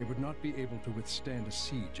 they would not be able to withstand a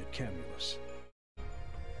siege at Camulus.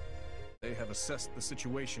 They have assessed the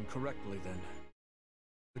situation correctly, then.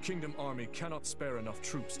 The Kingdom army cannot spare enough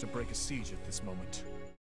troops to break a siege at this moment.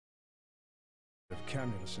 If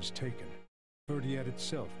Camulus is taken, Verdiad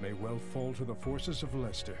itself may well fall to the forces of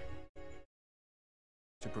Leicester.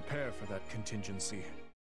 To prepare for that contingency,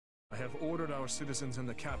 I have ordered our citizens in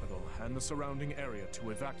the capital and the surrounding area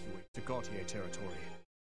to evacuate to Gautier territory.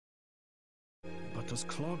 But does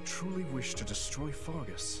Claude truly wish to destroy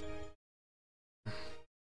Fargus?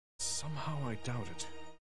 Somehow I doubt it.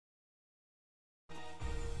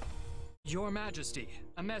 Your Majesty,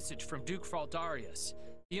 a message from Duke Fraldarius.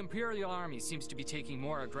 The Imperial Army seems to be taking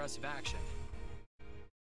more aggressive action.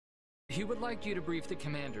 He would like you to brief the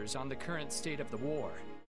commanders on the current state of the war.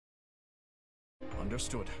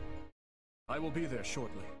 Understood. I will be there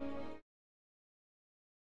shortly.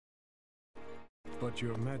 But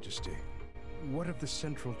Your Majesty, what of the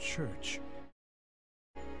Central Church?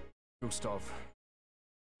 Gustav,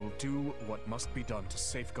 We'll do what must be done to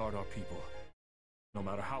safeguard our people, no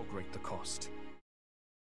matter how great the cost.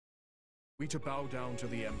 Were we to bow down to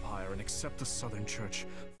the Empire and accept the Southern Church,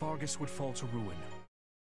 Fargus would fall to ruin.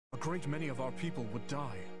 A great many of our people would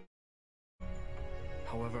die.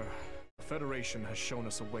 However, the Federation has shown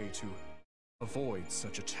us a way to avoid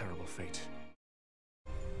such a terrible fate.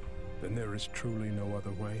 Then there is truly no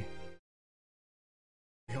other way?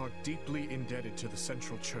 We are deeply indebted to the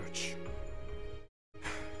Central Church.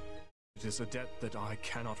 It is a debt that I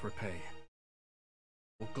cannot repay.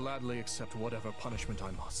 I will gladly accept whatever punishment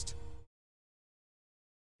I must.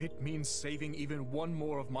 It means saving even one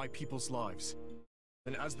more of my people's lives.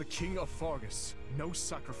 And as the King of Fargus, no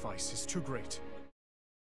sacrifice is too great.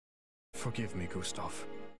 Forgive me, Gustav.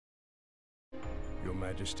 Your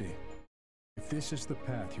Majesty, if this is the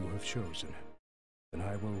path you have chosen, then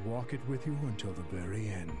I will walk it with you until the very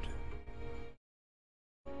end.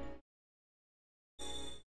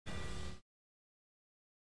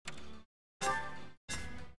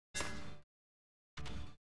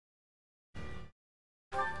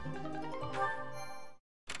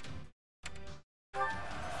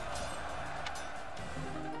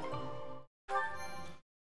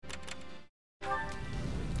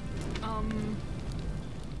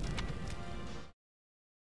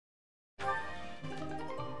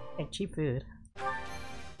 Hey, cheap food.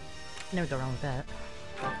 Never go wrong with that.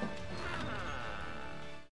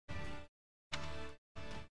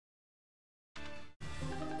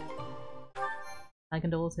 My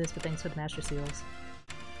condolences, but thanks for the Master Seals.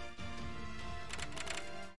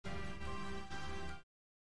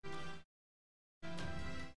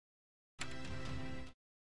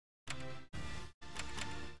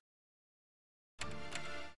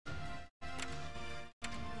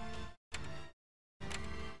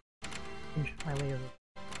 My way over.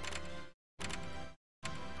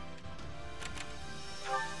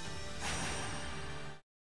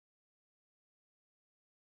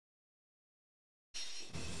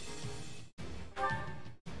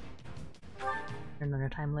 Another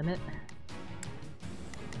time limit.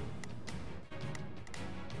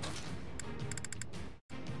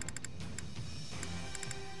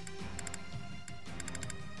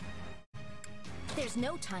 There's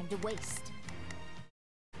no time to waste.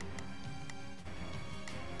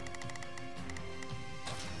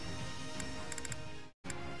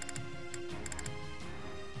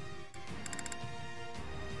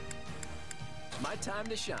 My time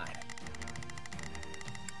to shine.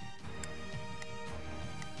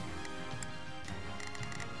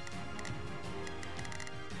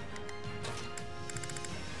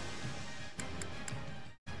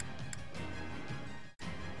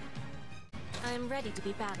 I'm ready to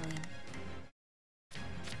be battling.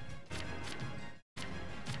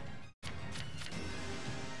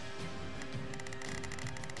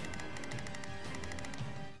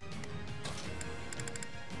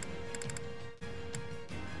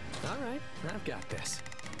 Alright, I've got this.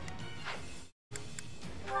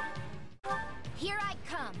 Here I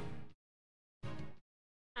come.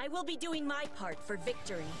 I will be doing my part for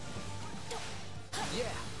victory. Yeah,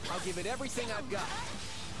 I'll give it everything I've got.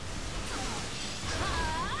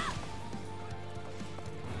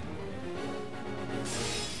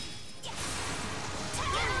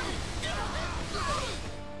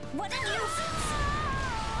 What a nuisance!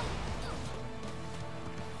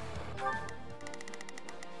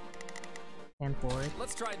 And forward.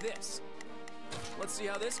 Let's try this. Let's see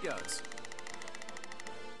how this goes.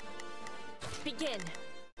 Begin.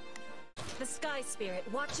 The Sky Spirit,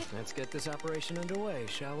 watch it. Let's get this operation underway,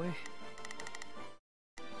 shall we?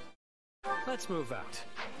 Let's move out.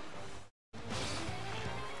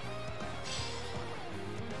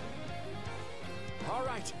 All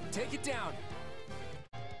right, take it down.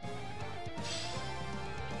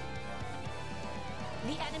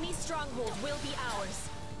 The enemy stronghold will be ours.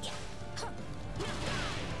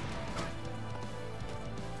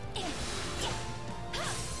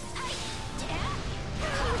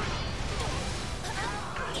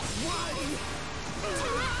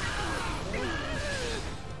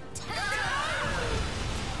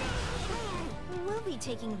 We'll be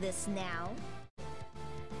taking this now.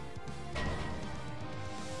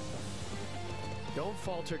 Don't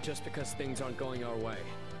falter just because things aren't going our way.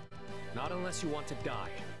 Not unless you want to die.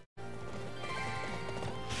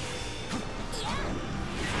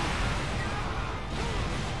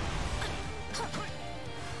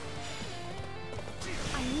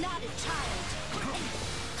 I'm not a child.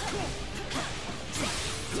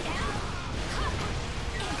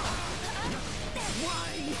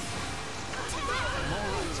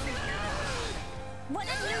 What a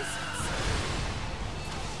nuisance!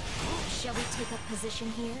 Shall we take up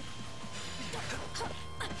position here?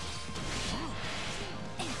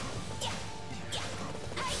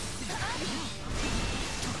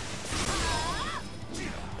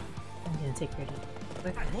 I'm gonna take pretty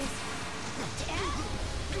quick.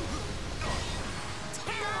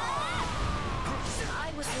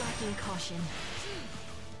 I was lacking caution.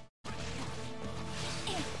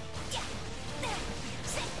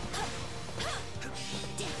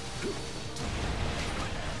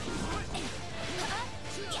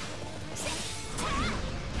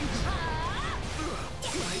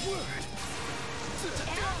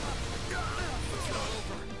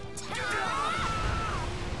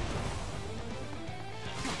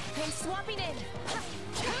 And swapping in.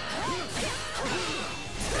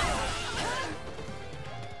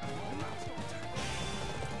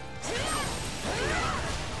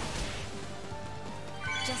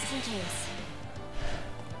 Just in case.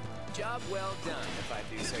 Job well done, if I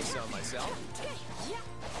do say so myself.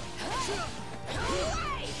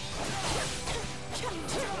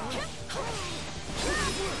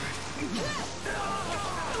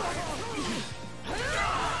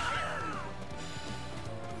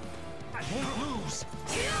 I won't lose.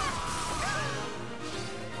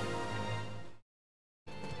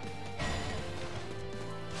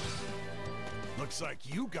 Looks like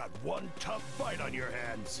you got one tough fight on your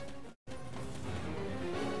hands.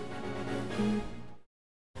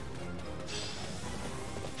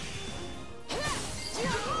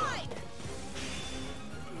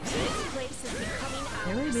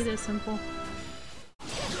 Can it really be this simple?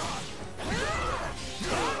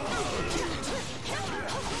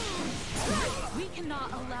 We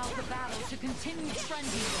cannot allow the battle to continue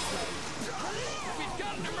trending this way. We've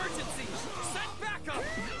got an emergency! Send backup!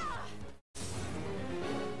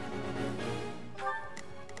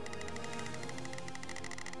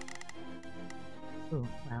 Ooh,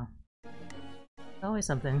 wow. Always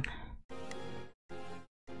something.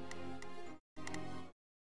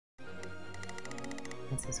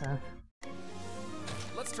 This is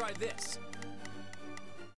Let's try this.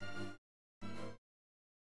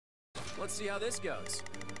 Let's see how this goes.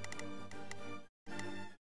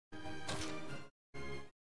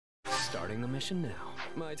 Starting the mission now.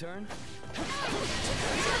 My turn? I'm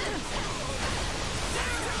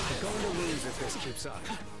going to lose if this keeps up.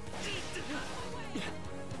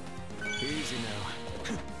 Easy now.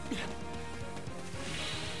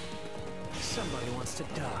 Somebody wants to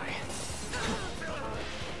die.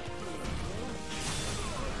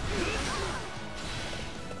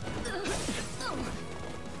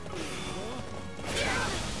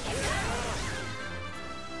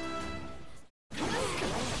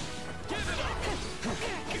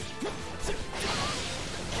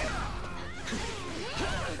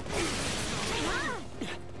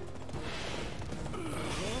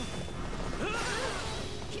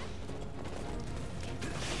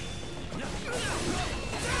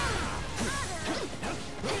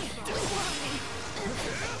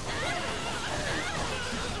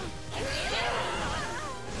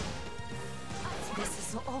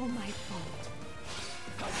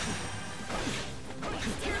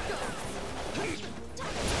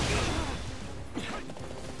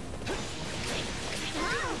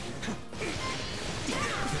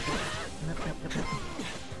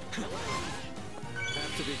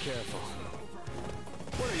 Have to be careful.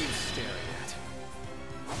 What are you staring at?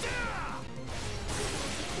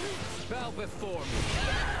 Bow before me.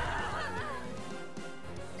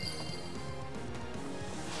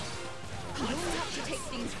 You'll have to take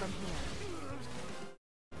things from here.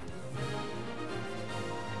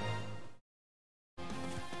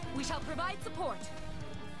 We shall provide support.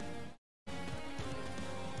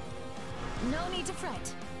 No need to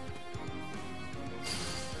fret.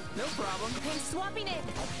 No problem. And swapping in.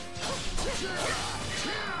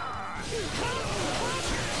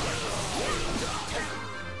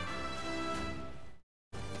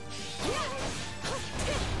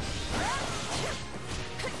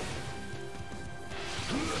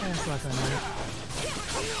 That's less than that.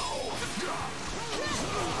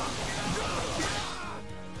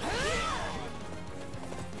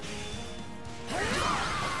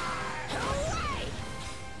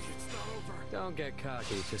 Don't get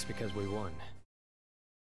cocky just because we won.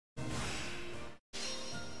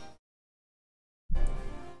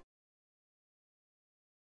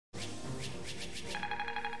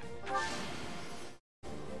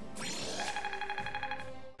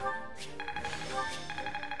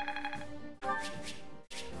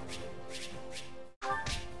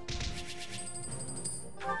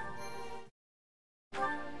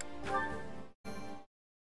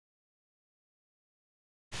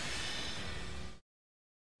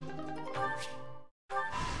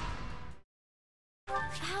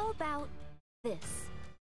 this.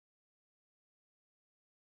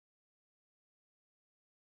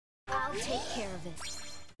 I'll take care of it.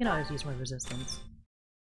 You can always use more resistance.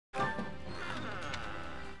 I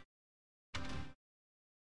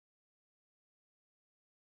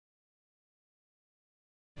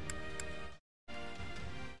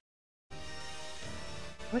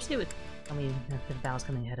wish they would tell me if the battle's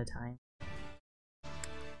coming ahead of time.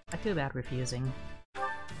 I feel bad refusing.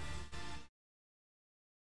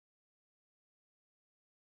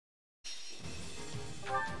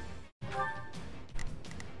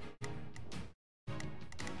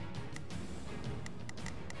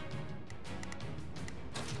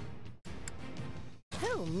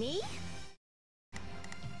 Who, me?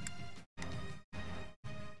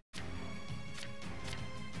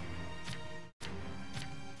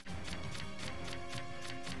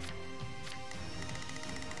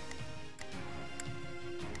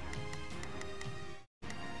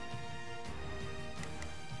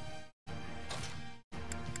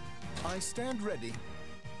 I stand ready.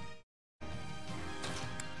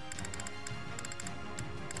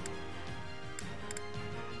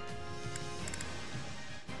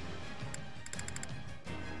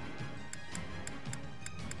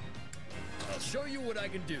 I'll show you what I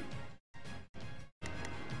can do.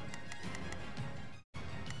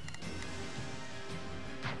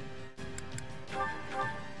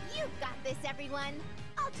 You got this, everyone.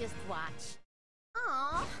 I'll just watch.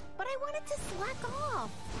 Aw, but I wanted to slack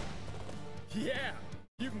off. Yeah,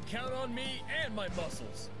 you can count on me and my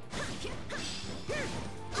muscles.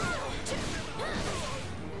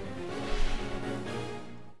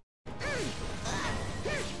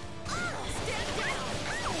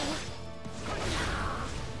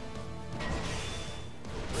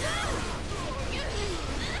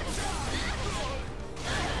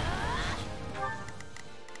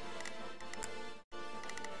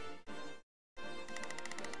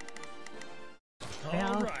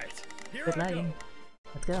 Well, Alright, here good I go. luck.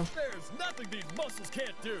 Let's go. There's nothing these muscles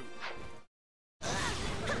can't do.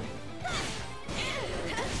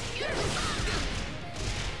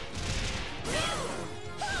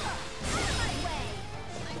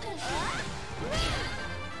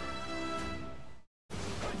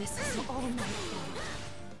 This is all my fault.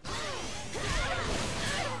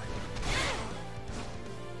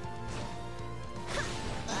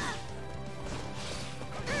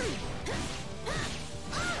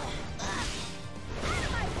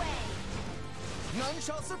 None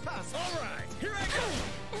shall surpass. All right, here I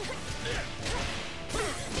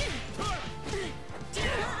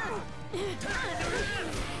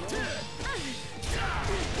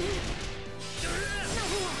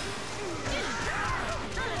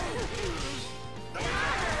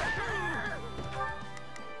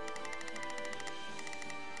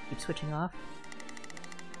Keep switching off.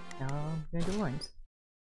 Now we're gonna do orange.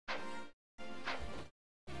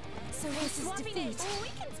 So this is defeat. We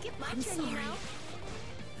can skip my I'm turn, sorry. you know.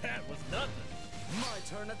 That was nothing. My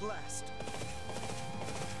turn at last.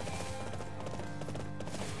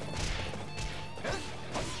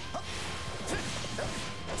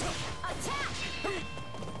 Attack!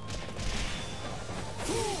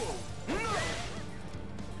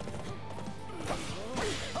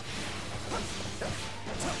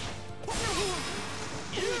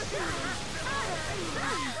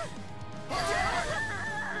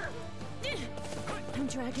 I'm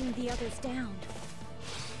dragging the others down.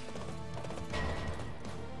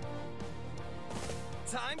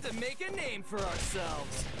 Time to make a name for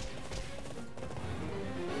ourselves.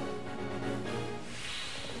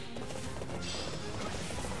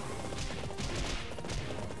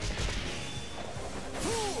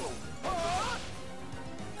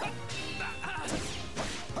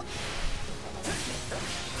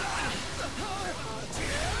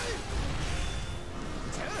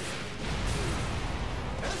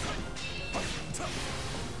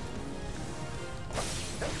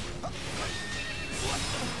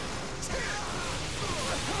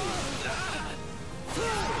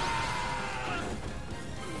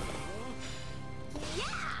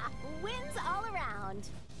 Yeah! Wins all around.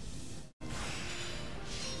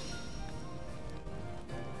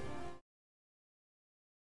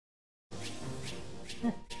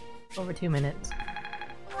 Over 2 minutes.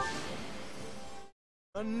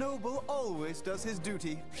 A noble always does his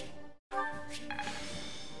duty.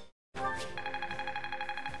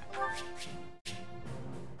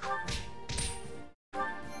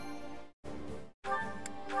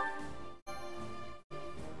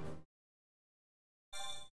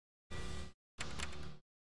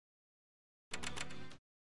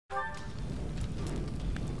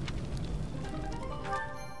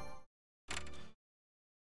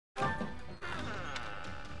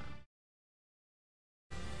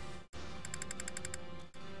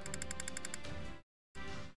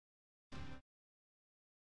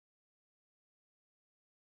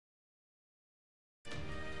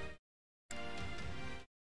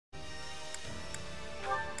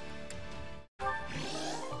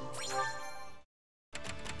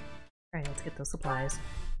 let's get those supplies.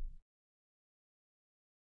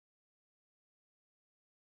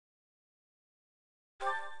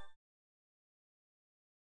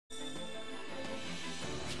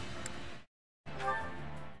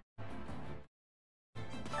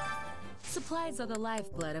 Supplies are the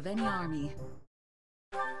lifeblood of any army.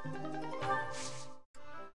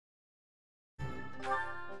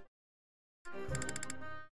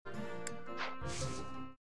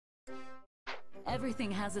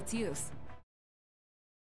 Everything has its use.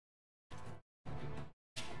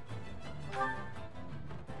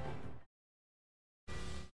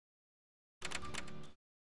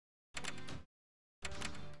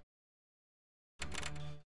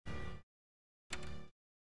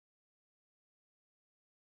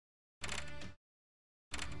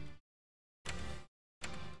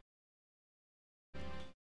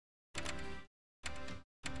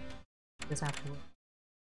 This afterward.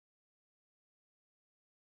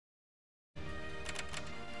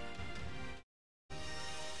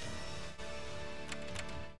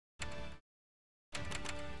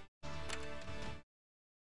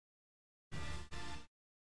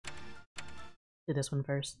 Do this one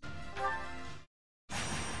first.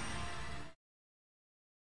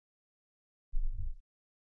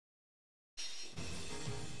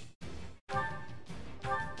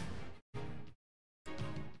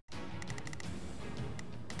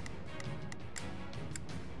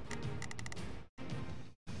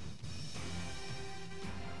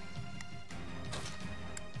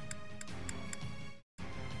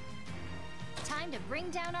 Time to bring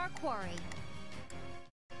down our quarry.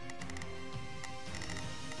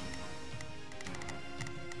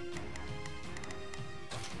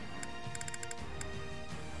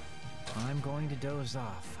 I'm going to doze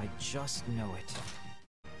off. I just know it.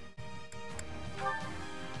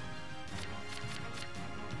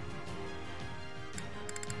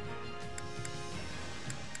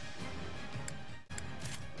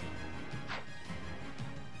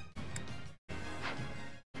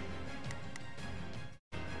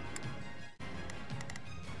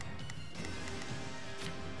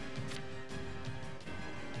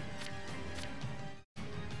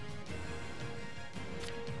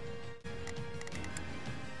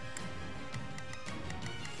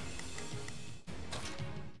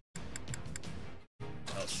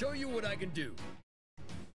 I'll show you what I can do.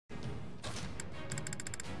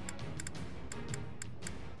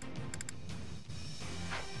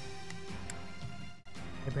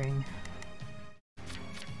 I bring.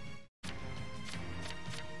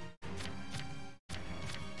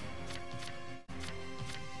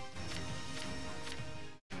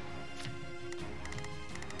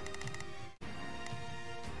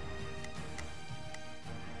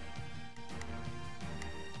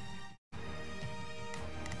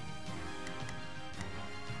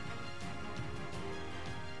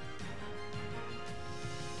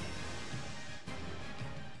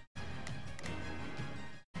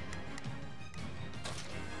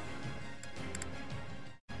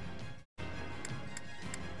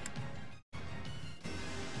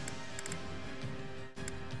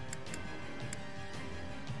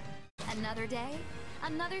 Another day,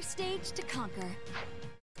 another stage to conquer.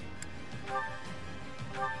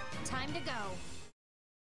 Time to go.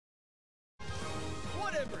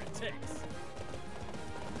 Whatever it takes.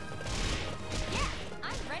 Yeah,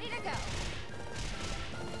 I'm ready to go.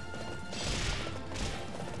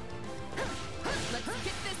 Let's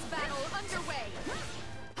get this battle underway.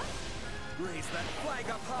 Raise that flag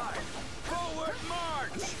up high. Forward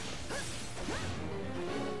march!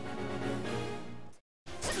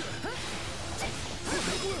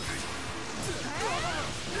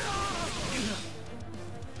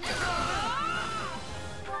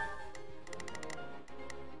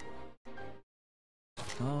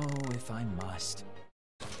 Oh, if I must.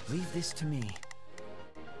 Leave this to me.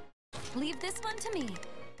 Leave this one to me.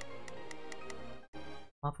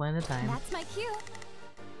 Off one at a time. That's my cue.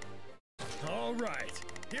 All right,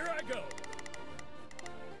 here I go.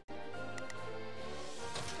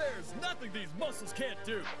 There's nothing these muscles can't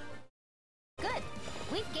do. Good.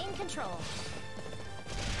 We've gained control.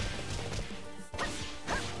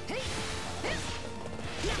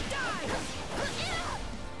 Now die!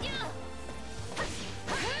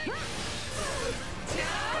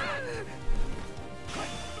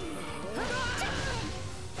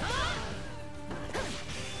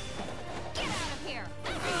 Get out of here!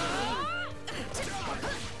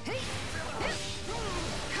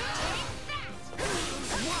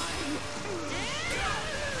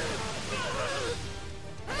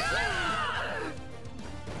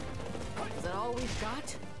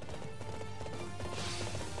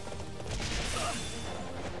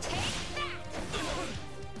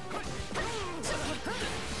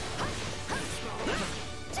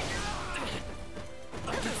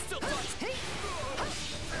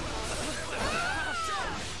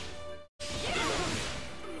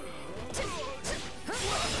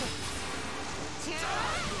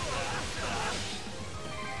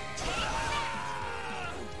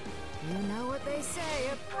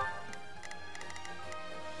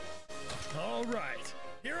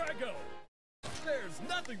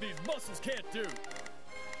 something these muscles can't do.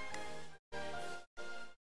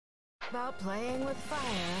 About playing with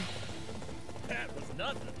fire. That was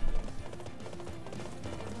nothing.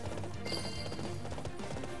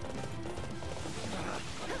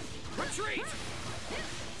 Retreat!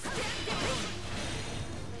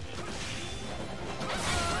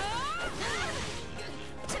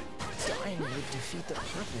 Dying would defeat the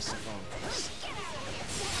purpose of all this.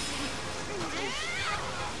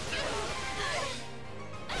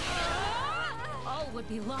 All would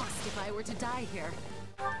be lost if I were to die here.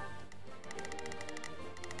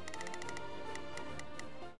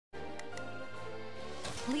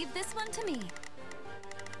 Leave this one to me.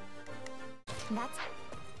 That's...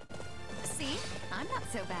 See? I'm not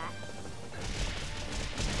so bad.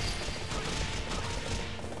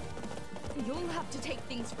 You'll have to take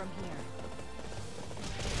things from here.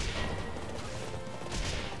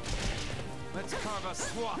 Let's carve a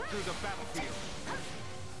swath through the battlefield.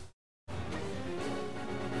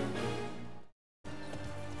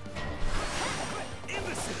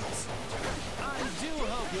 Imbeciles! I do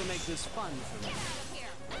hope you'll make this fun for me.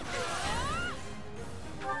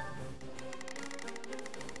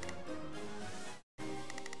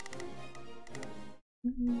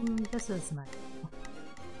 This is nice.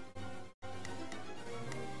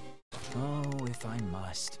 Oh, if I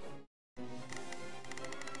must.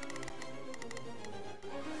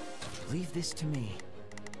 Leave this to me.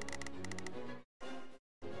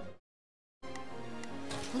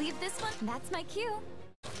 Leave this one. That's my cue.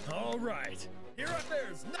 All right. Here up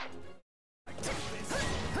there's no...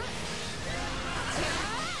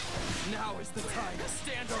 Now is the time to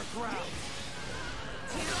stand our ground.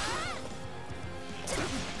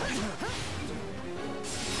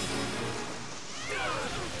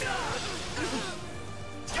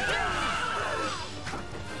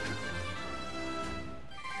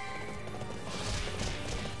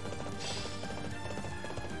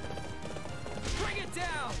 Bring it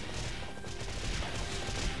down!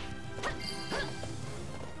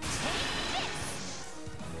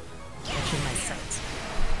 Catching my sights.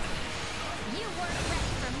 You weren't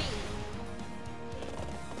ready for me.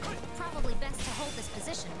 Probably best to hold this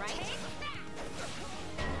position, right?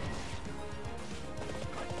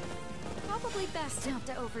 Probably best not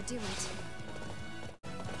to overdo it.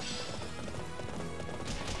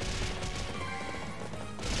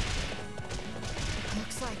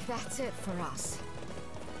 Looks like that's it for us.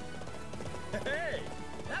 Hey!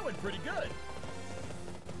 That went pretty good.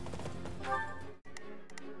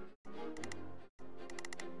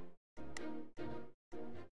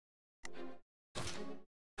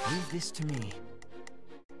 Leave this to me.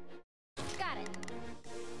 Got it.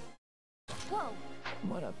 Whoa.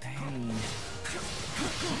 What a pain.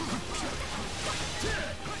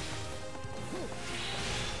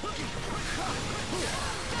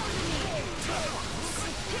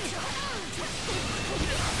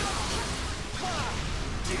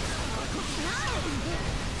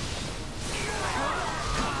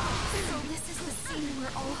 So this is the scene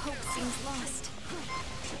where all hope seems lost.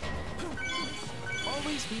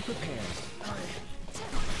 Always be prepared.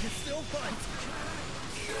 You still fight.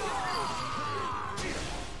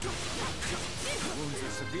 Wounds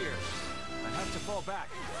are severe. I have to fall back.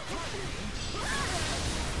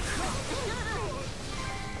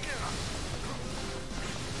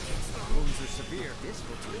 Wounds are severe. This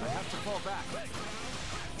will do. I have to fall back.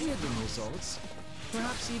 Middling results.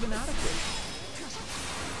 Perhaps even adequate.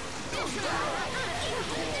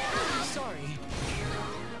 Sorry.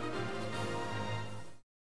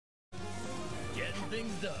 Getting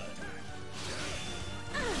things done.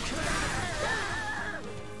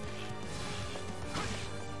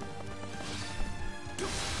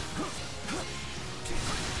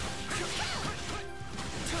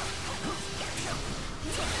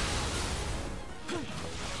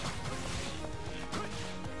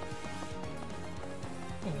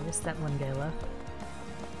 Hey, just that one guy left.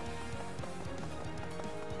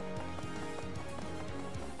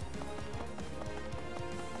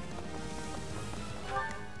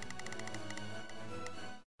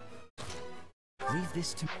 Leave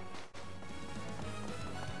this to me.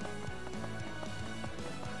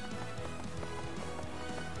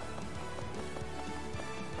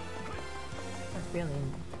 That's really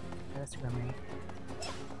that's for me.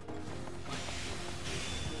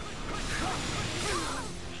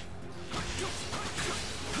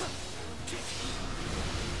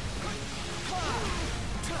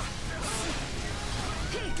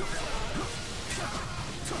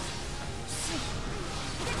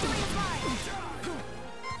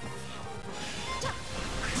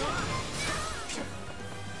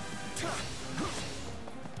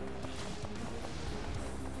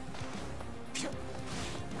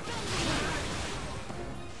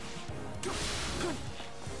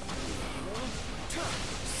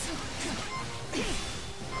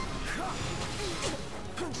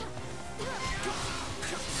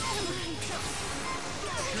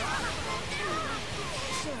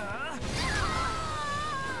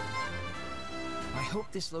 hope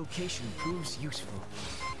this location proves useful.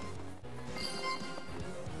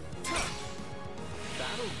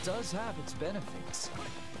 Battle does have its benefits.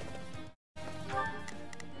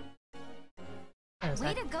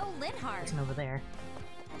 Way to go, Linhardt! It's over there.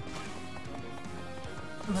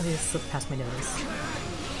 Somebody just slipped past my nose.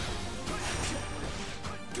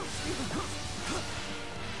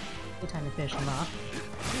 Good time to finish him off.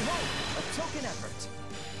 Behold, a token effort.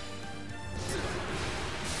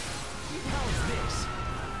 How's this?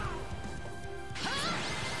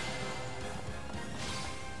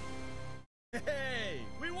 Hey,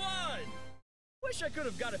 we won! Wish I could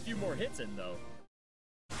have got a few more hits in, though.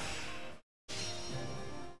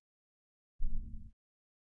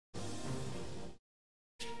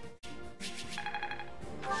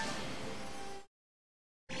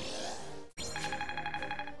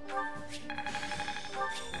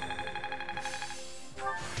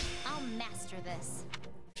 I'll master this.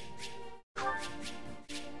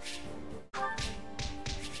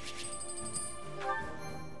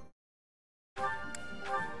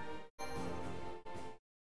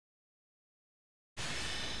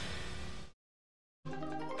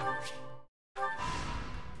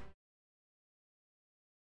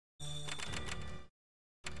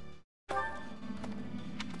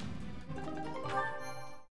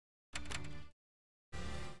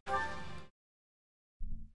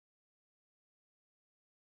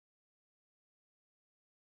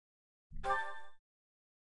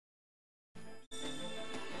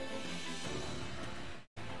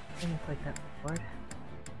 Let me click that board.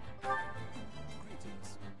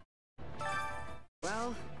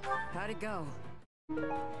 Well, how'd it go?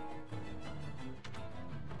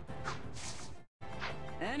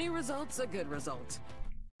 Any result's a good result.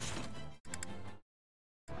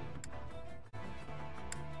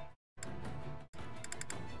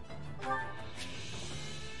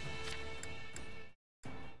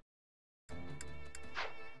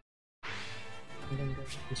 And then go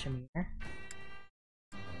to from here.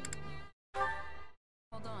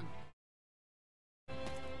 Hold on.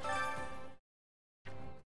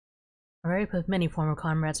 Already put many former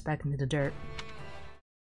comrades back into the dirt.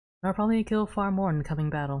 I'll probably kill far more in the coming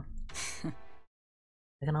battle.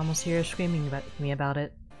 I can almost hear her screaming at me about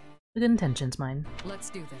it. The good intentions, mine. Let's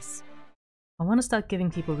do this. I want to stop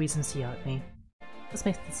giving people reasons to yell at me. Let's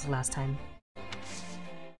make this the last time.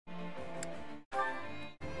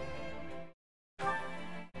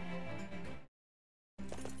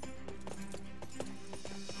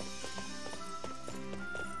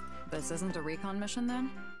 This isn't a recon mission then?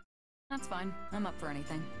 That's fine. I'm up for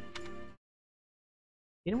anything.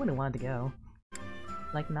 You know where I wanted to go.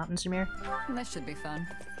 Like Mountain Samir? This should be fun.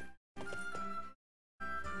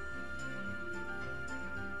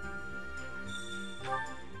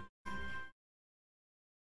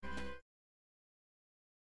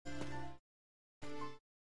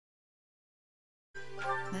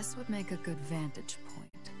 This would make a good vantage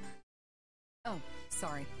point. Oh,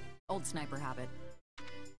 sorry. Old sniper habit.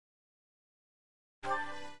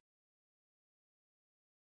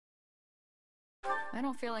 I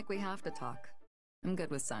don't feel like we have to talk. I'm good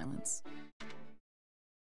with silence.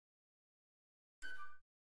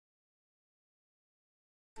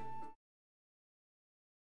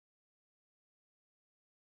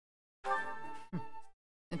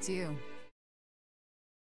 It's you.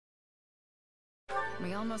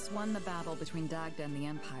 We almost won the battle between Dagda and the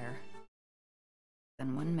Empire.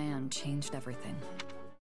 Then one man changed everything.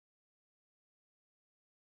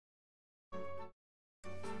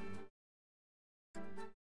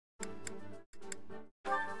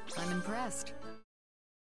 I'm impressed.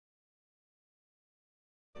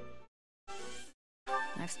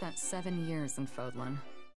 I've spent 7 years in Fodlan.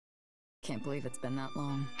 Can't believe it's been that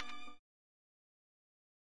long.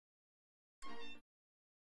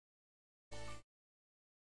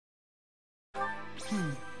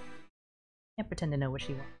 Can't pretend to know what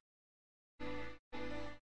she wants.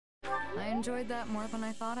 I enjoyed that more than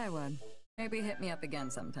I thought I would. Maybe hit me up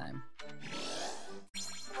again sometime.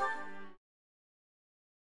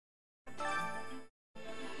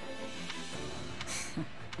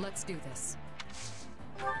 Let's do this.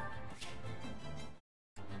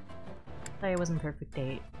 Sorry, it wasn't perfect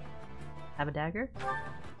date. Have a dagger?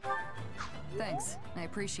 Thanks, I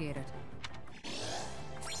appreciate it.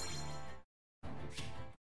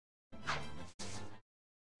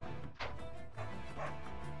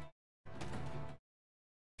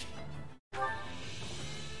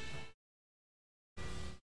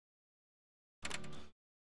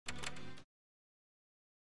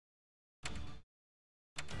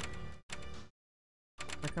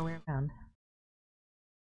 Work our way around.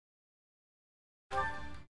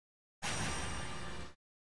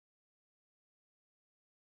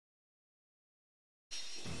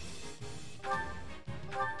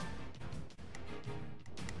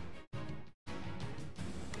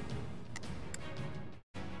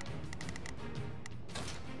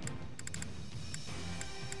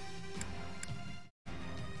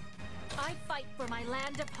 fight for my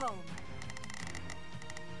land of home.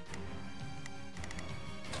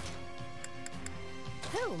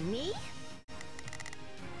 Who, me?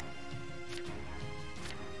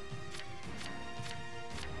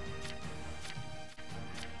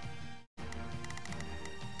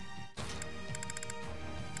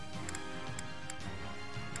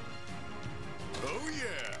 Oh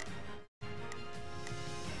yeah!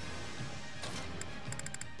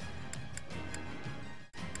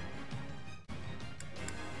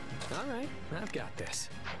 All right, I've got this.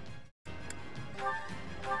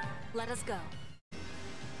 Let us go.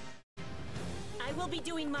 I will be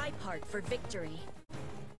doing my part for victory.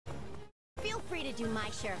 Feel free to do my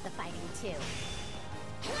share of the fighting, too.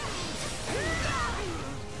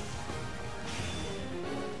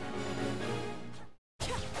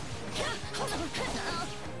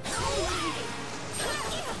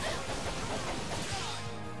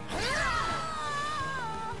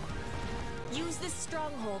 Use this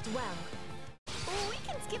stronghold well. We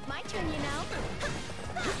can skip my turn, you know.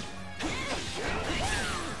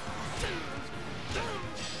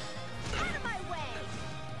 Out of my way!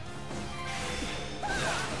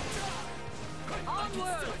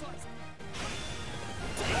 Onward!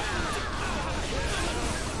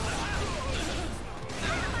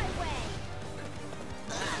 Out of my way!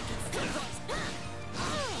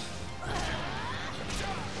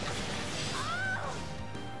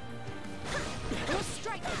 We'll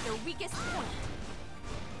strike at their weakest point.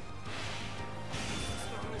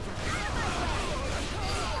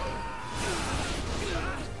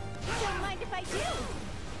 Don't mind if I do.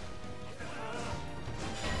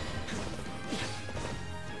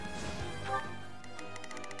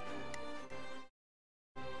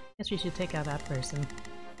 Guess we should take out that person.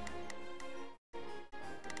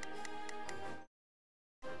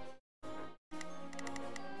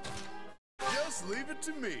 Just leave it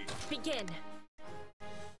to me. Begin.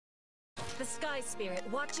 The Sky Spirit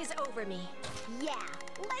watches over me. Yeah,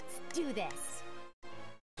 let's do this.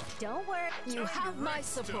 Don't worry. You have my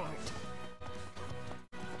support.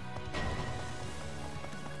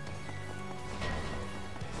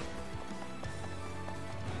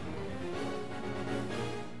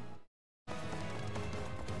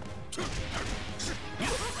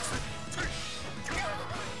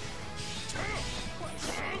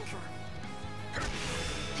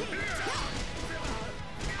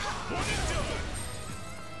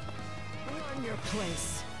 Learn your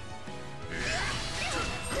place.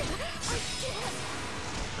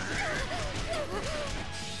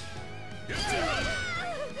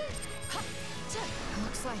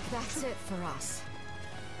 Looks like that's it for us.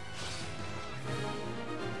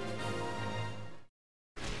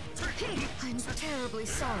 I'm terribly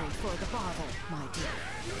sorry for the bother, my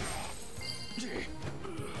dear.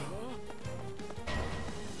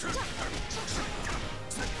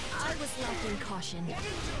 I was lacking caution.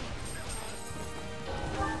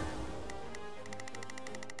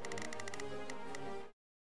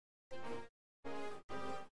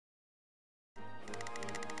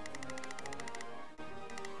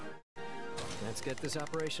 Let's get this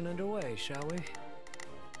operation underway, shall we?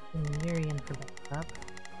 Miriam for backup.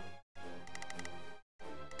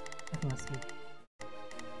 Let's see.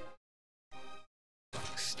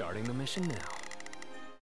 Starting the mission now.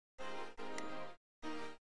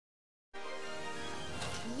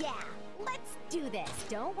 Yeah, let's do this.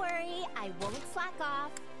 Don't worry, I won't slack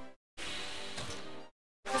off.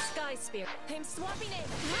 The Sky Spirit. I'm swapping it.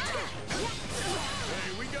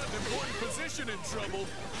 Hey, we got an important position in trouble.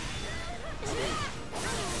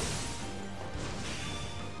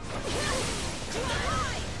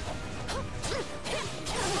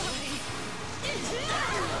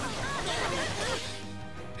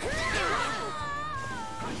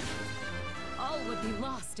 All would be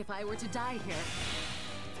lost if I were to die here.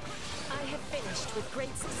 I have finished with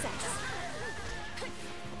great success.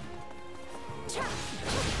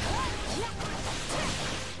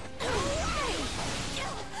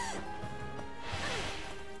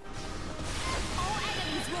 All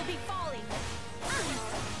enemies will be falling.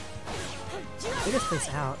 Figure this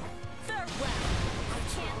out. Farewell. I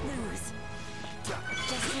can't lose.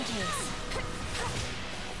 Just in case.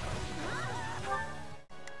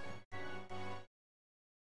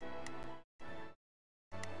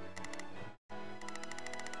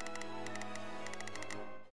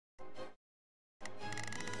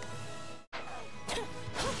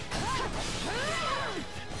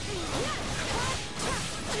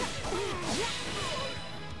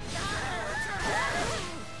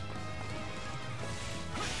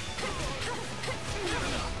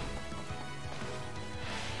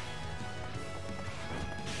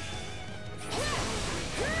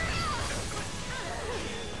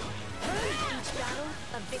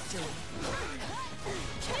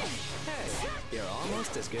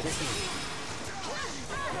 good as new.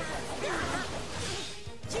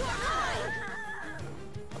 You are mine!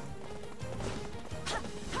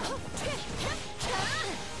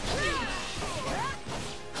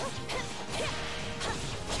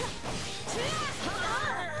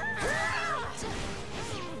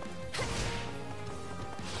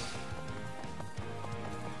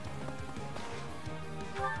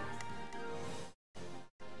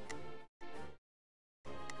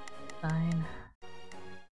 Fine.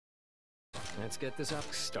 Let's get this up.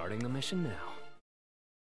 Starting the mission now.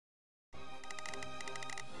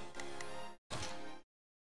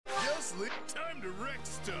 Just leave time to wreck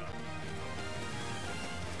stuff.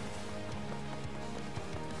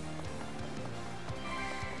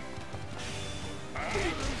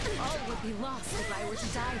 All would be lost if I were to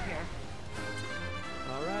die here.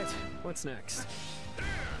 All right, what's next?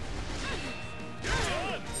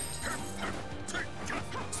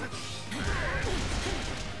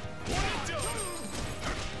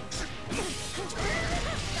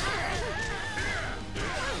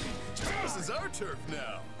 This is our turf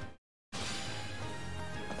now.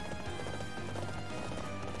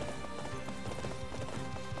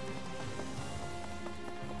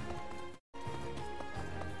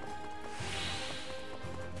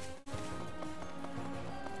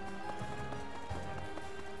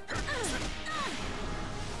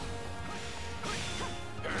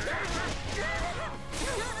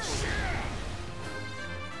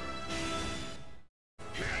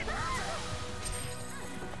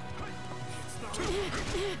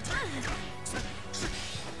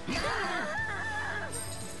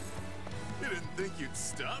 You didn't think you'd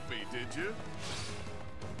stop me, did you?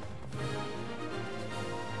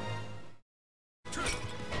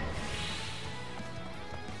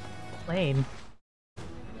 Lame.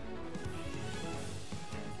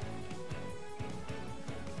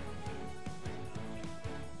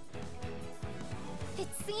 It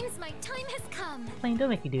seems my time has come. Lane, don't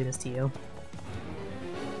make me do this to you.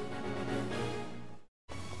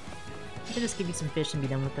 I could just give you some fish and be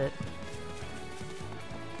done with it.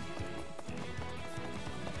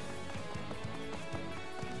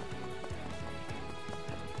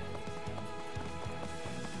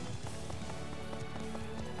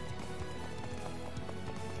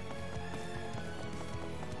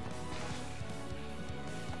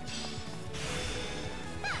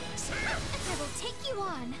 I will take you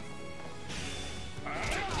on.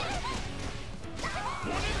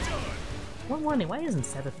 One warning, why isn't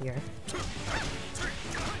Sebeth here?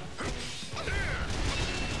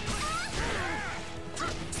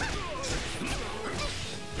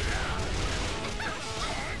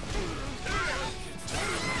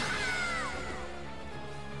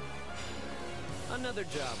 Another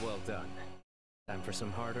job well done. Time for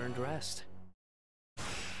some hard-earned rest.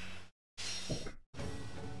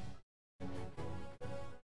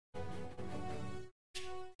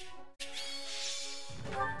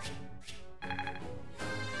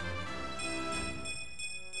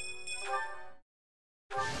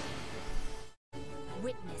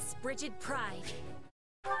 Witness Brigid Pride.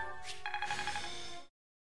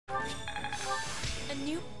 A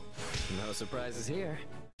new... No surprises here.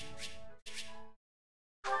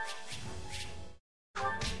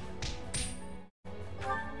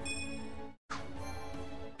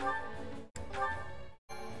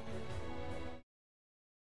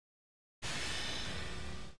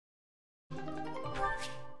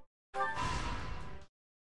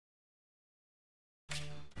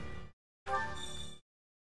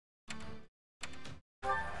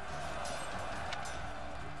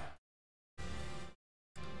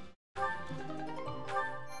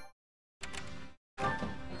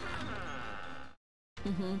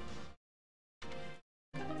 Mm-hmm.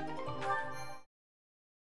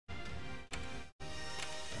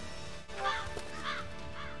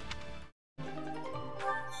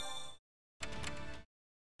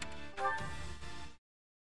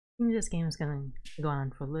 This game is going to go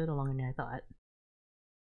on for a little longer than I thought.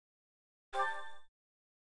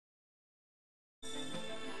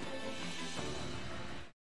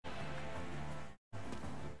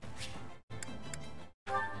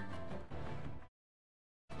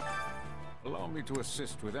 Allow me to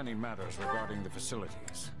assist with any matters regarding the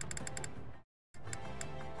facilities.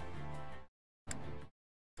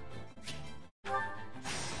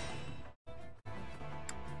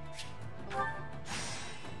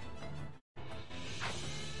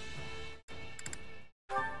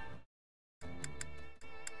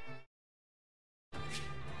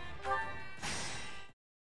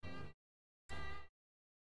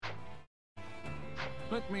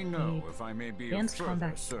 Let me know if I may be of Advanced further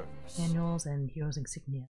combat service. manuals and heroes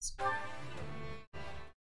insignias.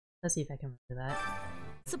 Let's see if I can remember that.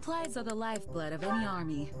 Supplies are the lifeblood of any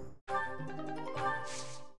army.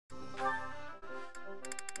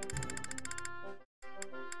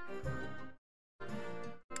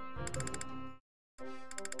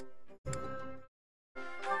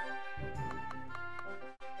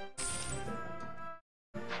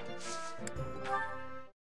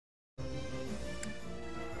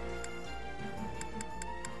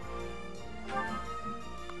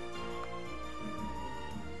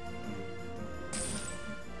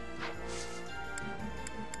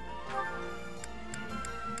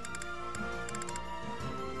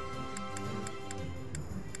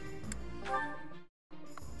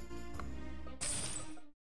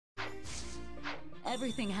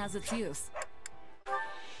 Everything has its use.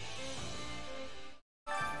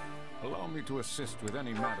 Allow me to assist with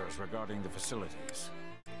any matters regarding the facilities.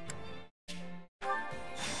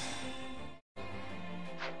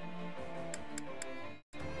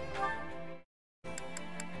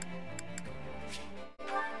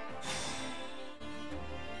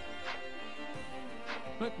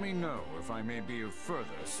 Let me know if I may be of further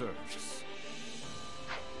service.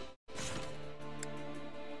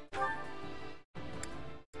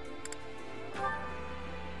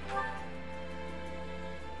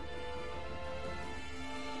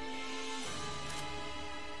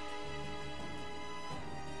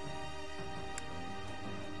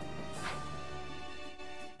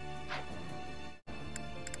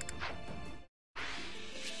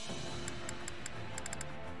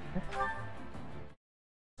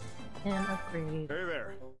 And upgrade. Hey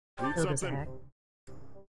there. Need Build something? attack.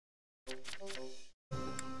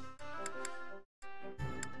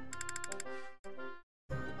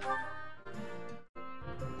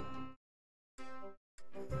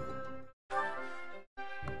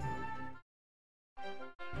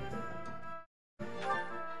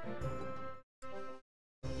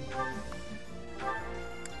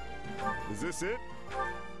 Is this it?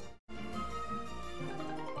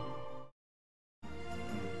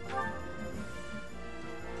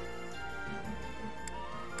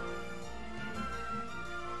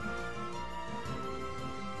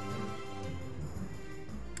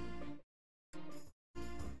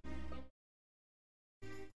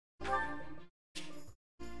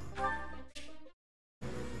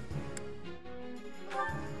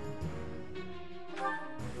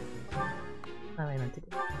 What I meant to do.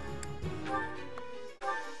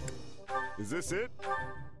 Is this it?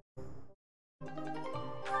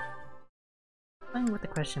 Playing with the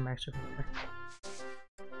question marks before.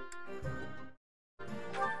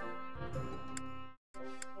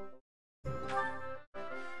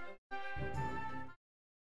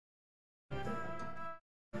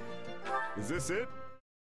 Is this it?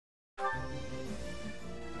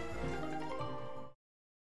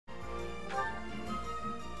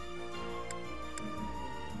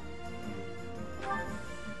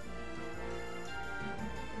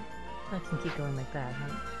 I can keep going like that,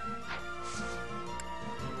 huh?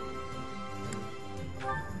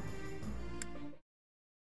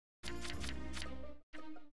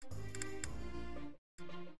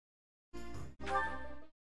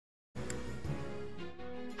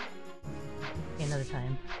 Okay, another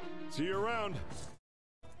time. See you around.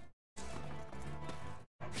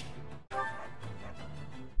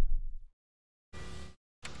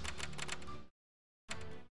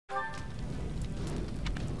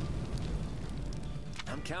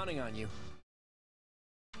 I'm counting on you.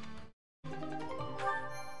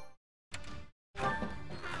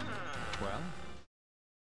 Well?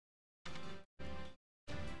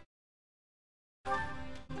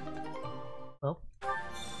 Well.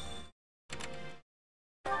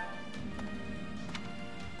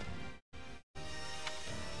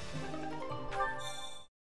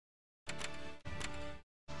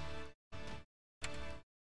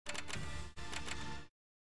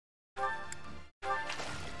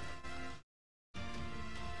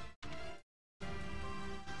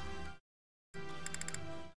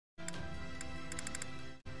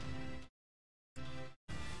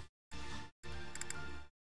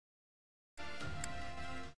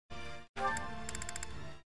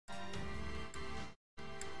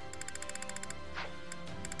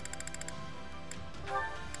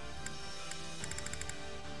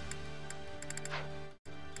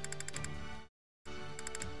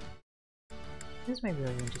 This might be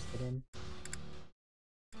really interested in.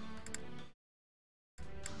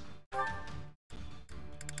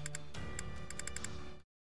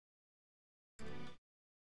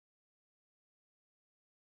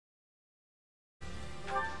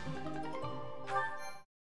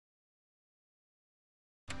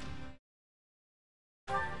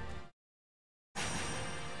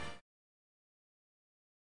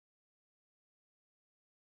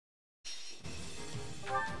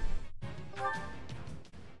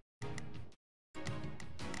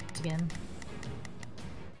 again.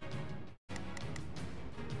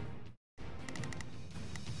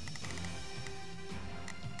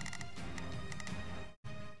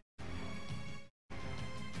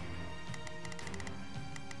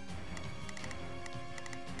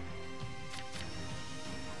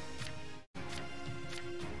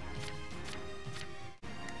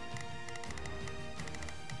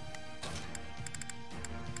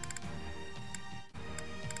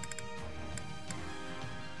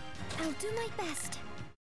 I'll do my best.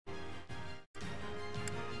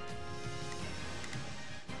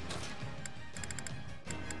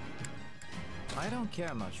 I don't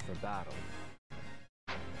care much for battle.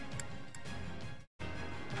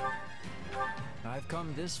 I've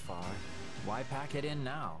come this far. Why pack it in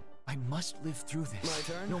now? I must live through this.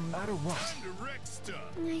 My turn? No matter what. Time to wreck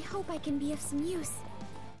stuff. I hope I can be of some use.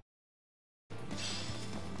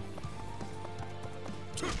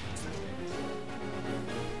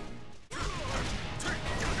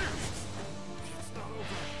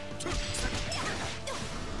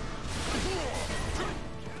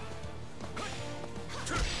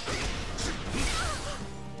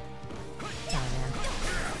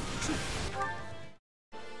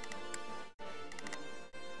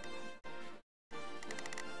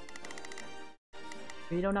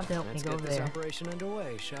 You don't have to help me go Let's get this there. operation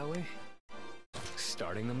underway, shall we?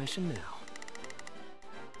 Starting the mission now.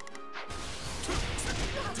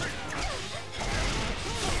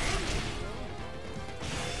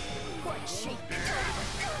 What shape?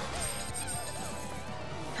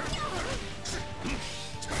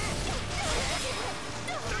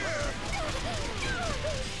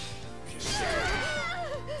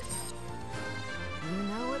 You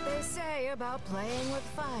know what they say about playing with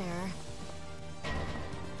fire.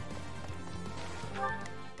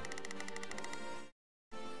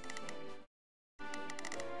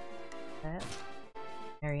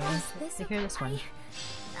 Marianne, take care of this one.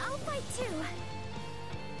 I'll fight too.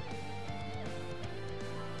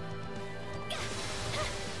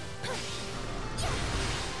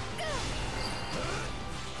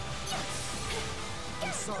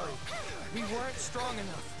 I'm sorry. We weren't strong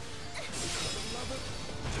enough.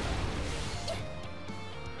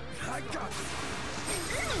 I got it.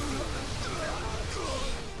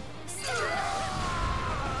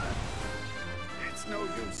 It's no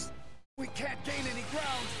use. We can't gain any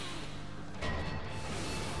ground.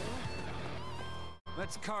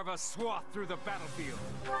 Let's carve a swath through the battlefield.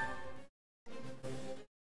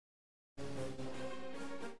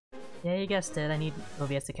 Yeah, you guessed it. I need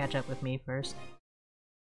OBS to catch up with me first.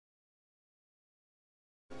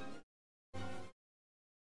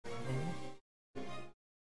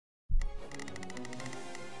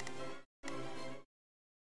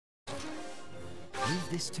 Leave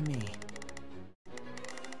this to me.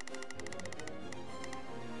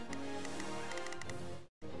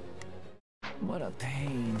 What a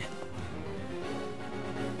pain.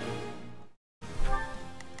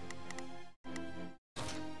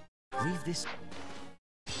 Leave this.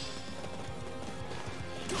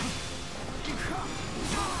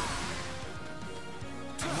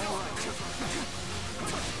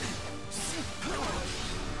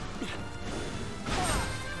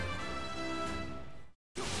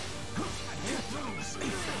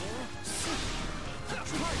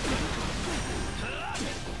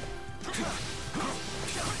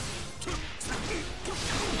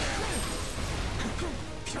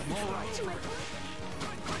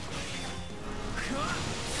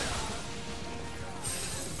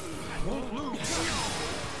 Won't lose.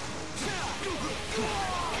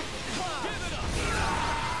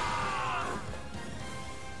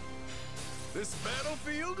 This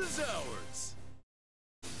battlefield is ours.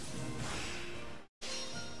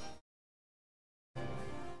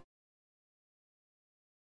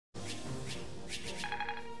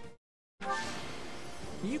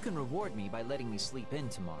 You can reward me by letting me sleep in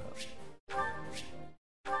tomorrow.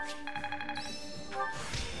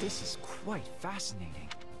 This is quite fascinating.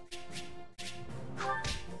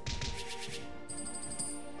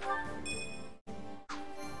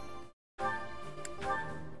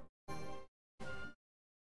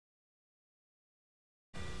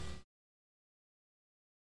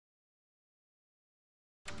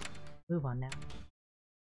 Move on now.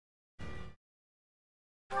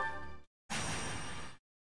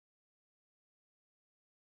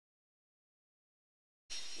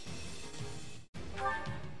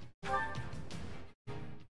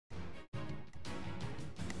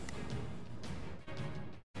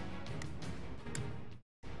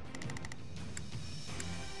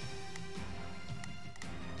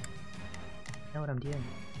 Know what I'm doing.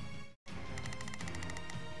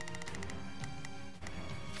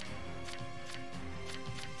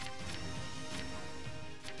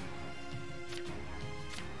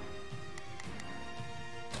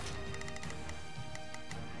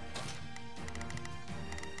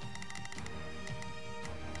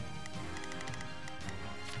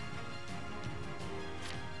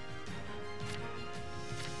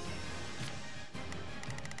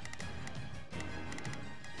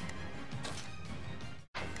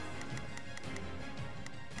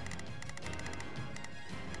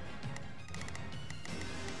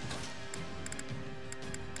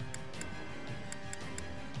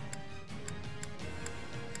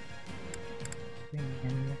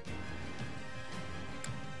 Green.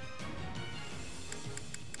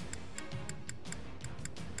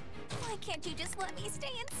 Why can't you just let me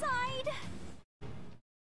stay inside?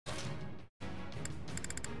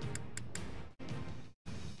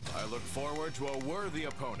 I look forward to a worthy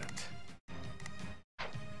opponent.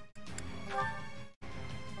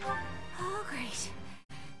 Oh, great.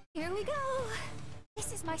 Here we go.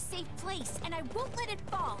 This is my safe place, and I won't let it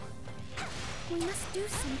fall. We must do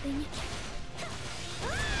something.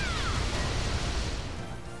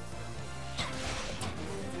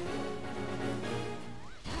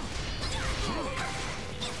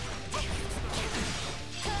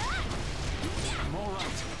 I'm all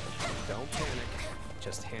right. Don't panic.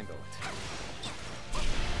 Just handle it.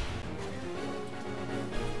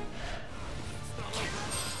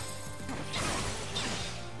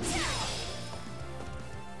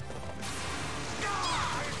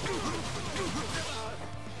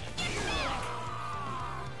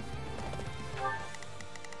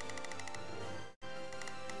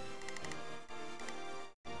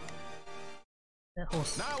 That whole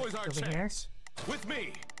now is our chance. Here. With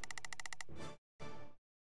me.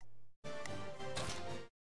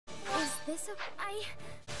 Is this a...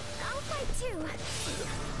 I'll fight too.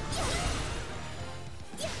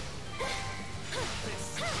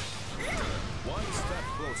 One step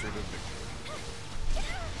closer to victory.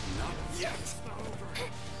 Not yet.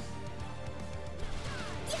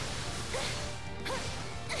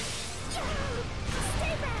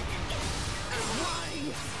 Stay back. Why?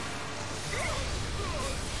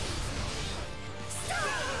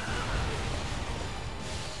 Stop.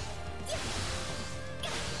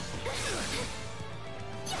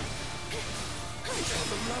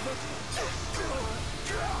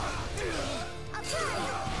 I'll try.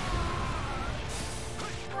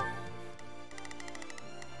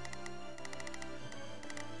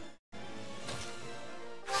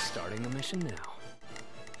 Starting the mission now.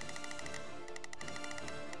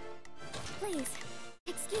 Please,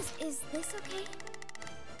 excuse, is this okay?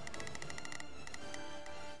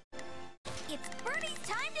 It's Birdie's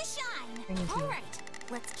time to shine! All right,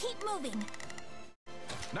 let's keep moving.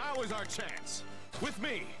 Now is our chance. With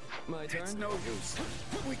me. My turn? It's no use.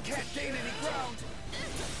 We can't gain any ground.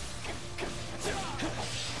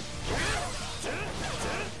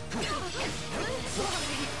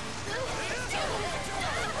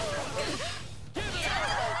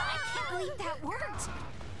 I can't believe that worked.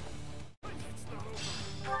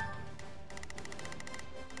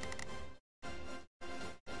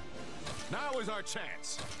 Now is our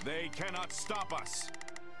chance. They cannot stop us.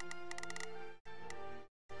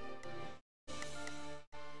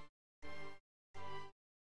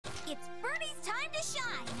 It's Birdie's time to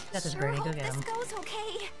shine. That is sure Birdie, hope go get him. this goes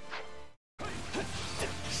okay.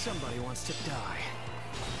 Somebody wants to die.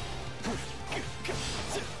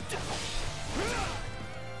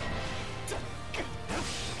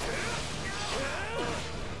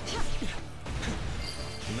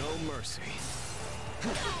 No mercy.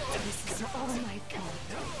 This is all my fault.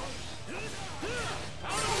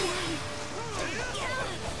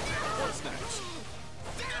 What's next?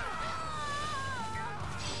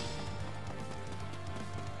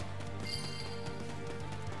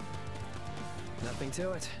 Nothing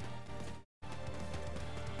to it.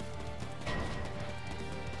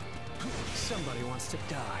 Somebody wants to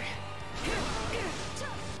die.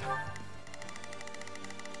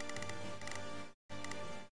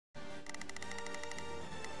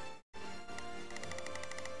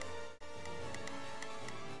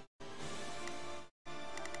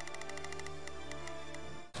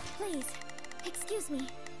 Please, excuse me.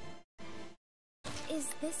 Is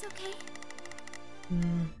this okay?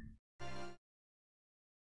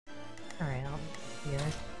 Alright, I'll be here.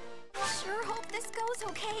 Sure hope this goes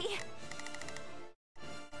okay.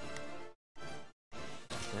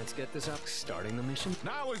 Let's get this up. Starting the mission.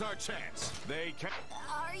 Now is our chance. They can.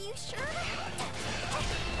 Are you sure?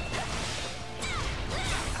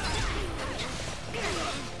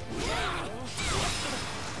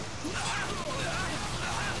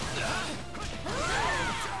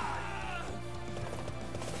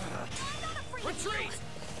 Retreat!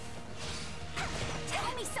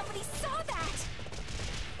 Tell me somebody saw that!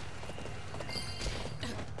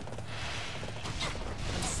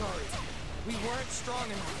 I'm sorry. We weren't strong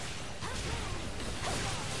enough.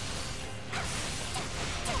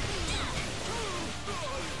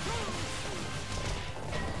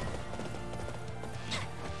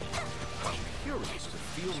 I'm curious to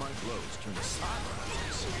feel my blows turn to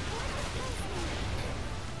sidearms.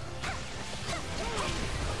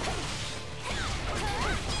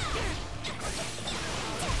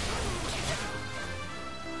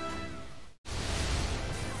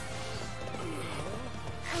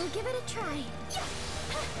 give it a try.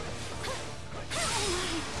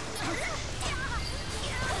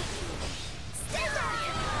 Stay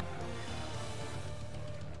back!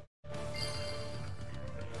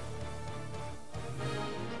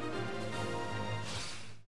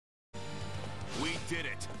 We did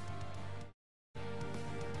it!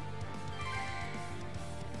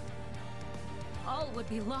 All would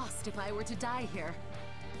be lost if I were to die here.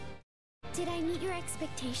 Did I meet your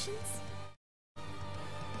expectations?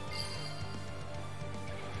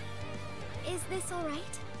 Is this all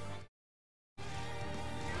right?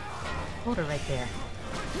 Hold her right there.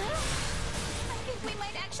 I think we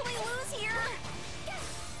might actually lose here.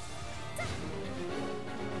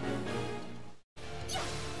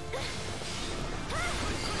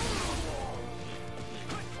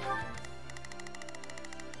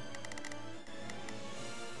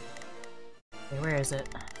 Okay, where is it?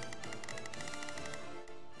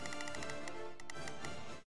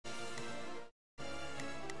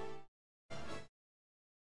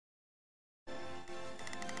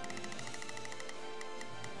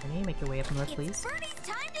 Can you make your way up north, please? It's Birdie's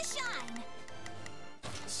time to shine.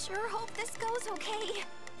 Sure hope this goes okay.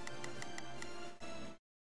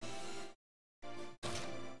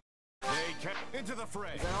 They can into the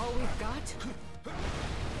fray. Is that all we've got?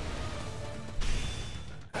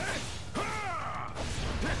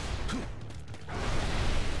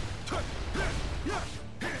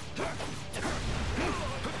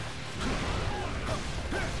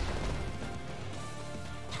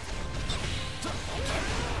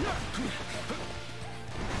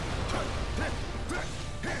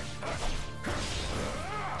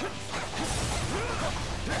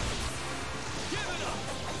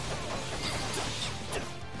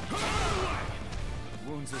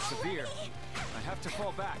 Wounds are severe. I have to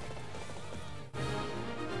fall back.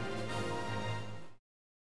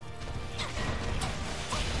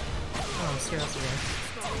 Oh, seriously.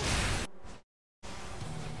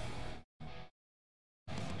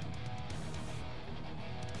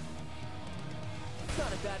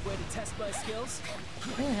 Not a bad way to test my skills.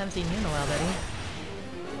 I haven't seen you in a while, buddy.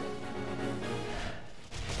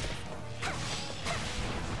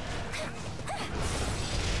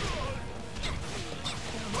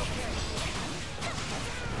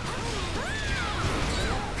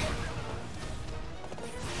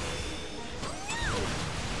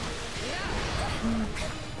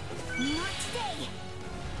 Not today.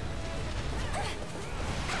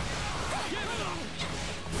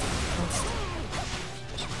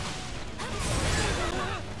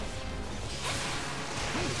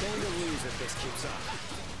 We're going to lose if this keeps up.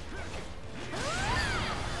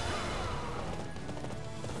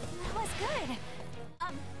 That was good.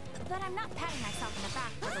 But I'm not patting myself in the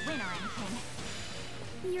back for the win or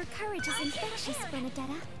anything. Your courage is infectious,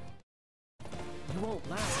 Benedetta. You won't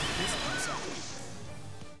last if this keeps up.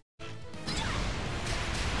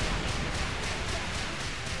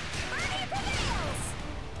 Birdie prevails!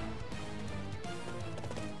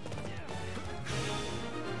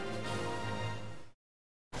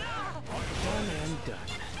 Done and done.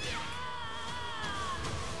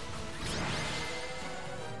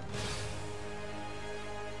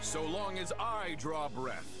 So long as I draw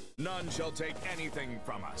breath, none shall take anything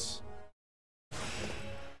from us.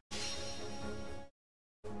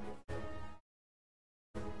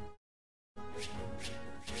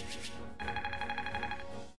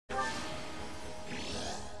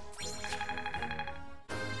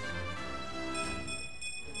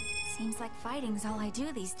 Seems like fighting's all I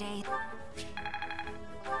do these days.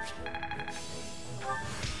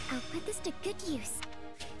 I'll put this to good use.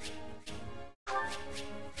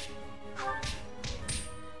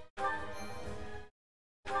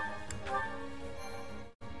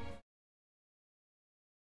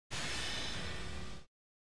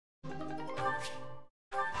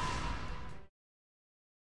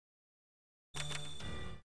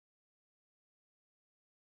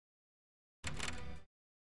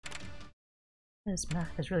 This map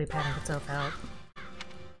is really padding itself out.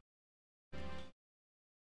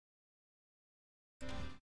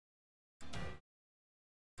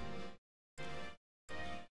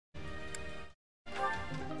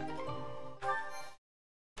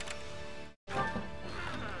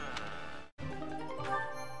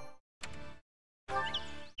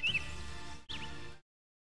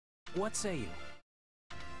 What say you?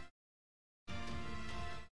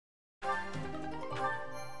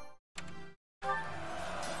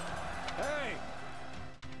 Hey!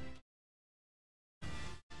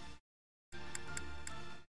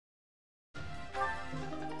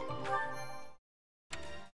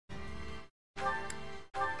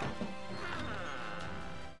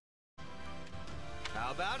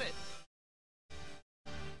 How about it?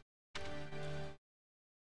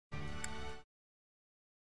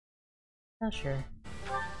 Not sure.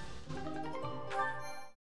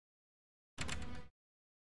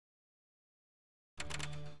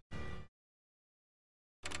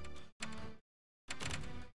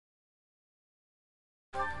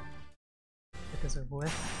 Get this over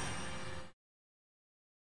with.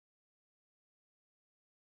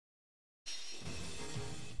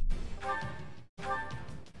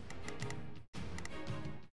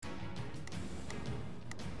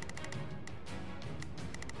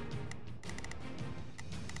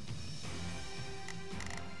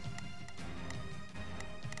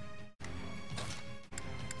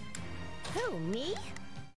 Who, me?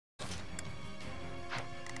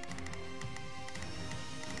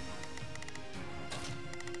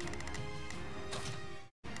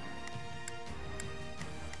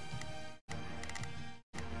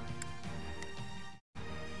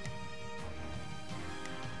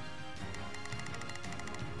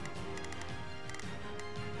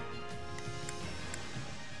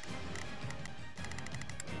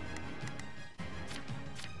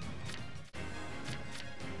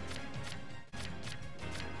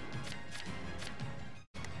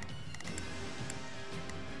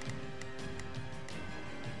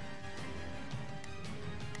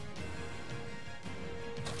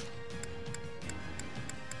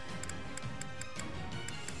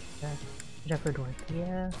 Jeffrey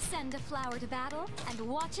Dorothea. Send a flower to battle and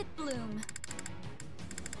watch it bloom.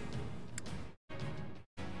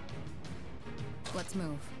 Let's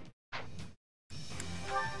move.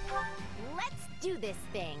 Let's do this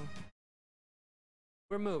thing.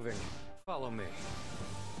 We're moving. Follow me.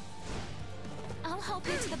 I'll help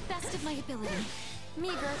you to the best of my ability,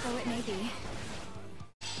 meager though it may be.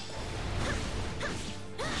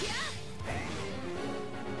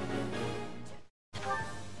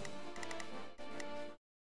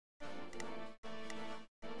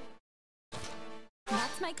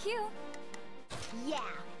 That's my cue. Yeah,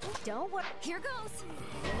 don't worry. Here goes.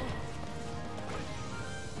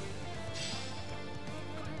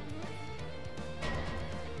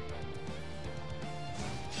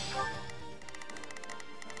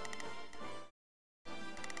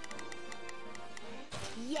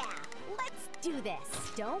 Yeah, let's do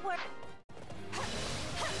this. Don't worry.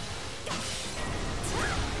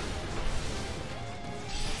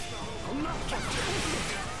 I'm not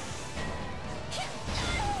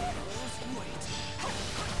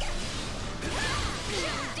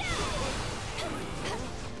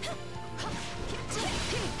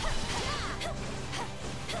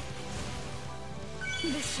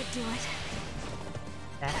This should do it.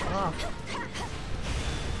 Back off.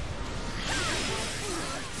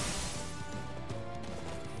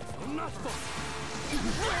 I'm not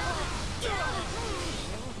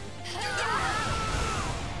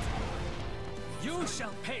You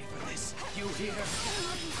shall pay for this, you hear?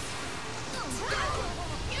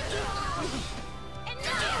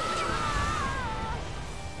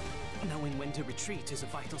 Knowing when to retreat is a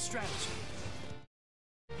vital strategy.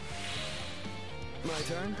 My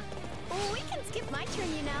turn? We can skip my turn,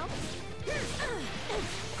 you know.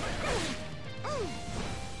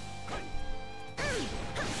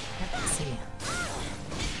 Let's see.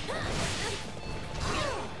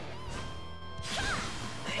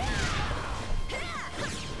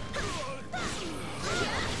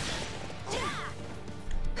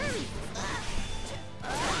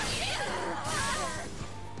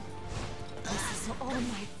 This is all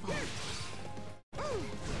my fault.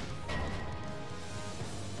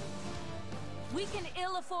 We can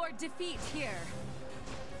ill afford defeat here.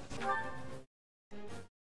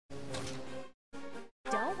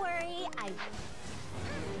 Don't worry, I...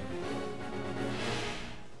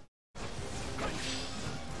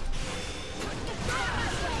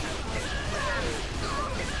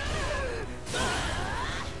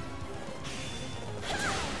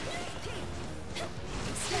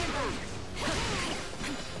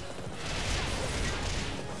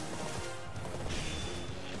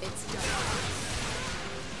 It's done.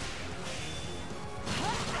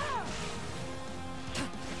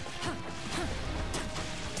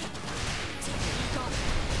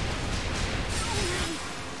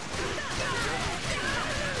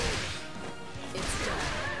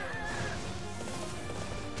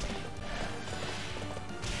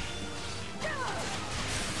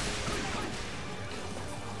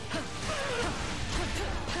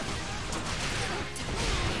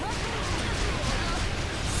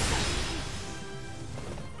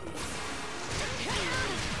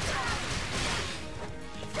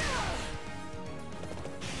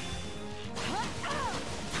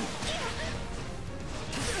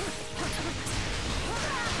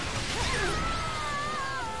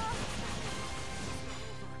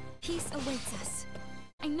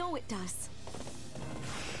 it does.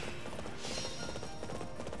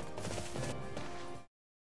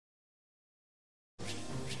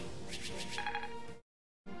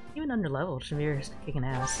 Even under level, Shamir's kicking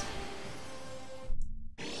ass.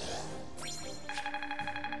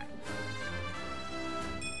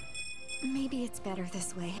 Maybe it's better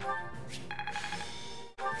this way.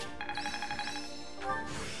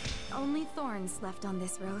 Only thorns left on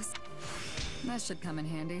this rose. That should come in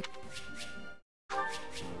handy.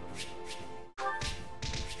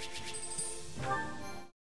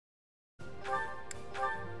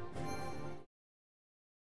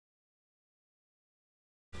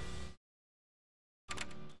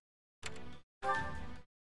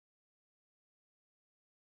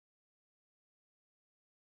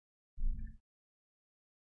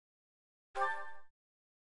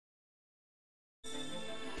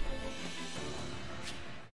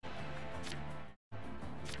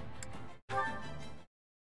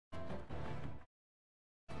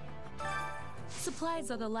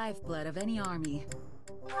 Supplies are the lifeblood of any army.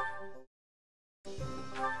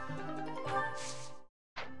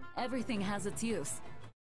 Everything has its use.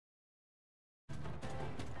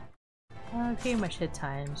 Pretty much hit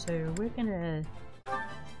time, so we're gonna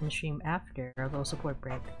stream after our little support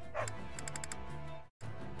break.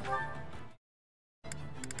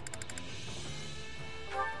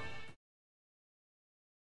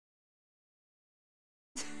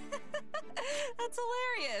 That's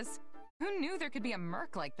hilarious! Who knew there could be a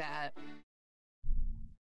merc like that?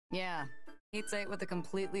 Yeah, eats it with a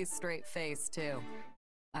completely straight face, too.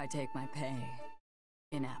 I take my pay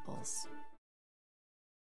in apples.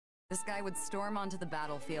 This guy would storm onto the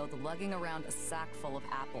battlefield lugging around a sack full of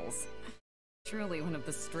apples. Truly one of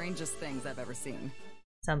the strangest things I've ever seen.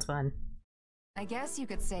 Sounds fun. I guess you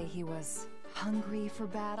could say he was hungry for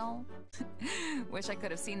battle. Wish I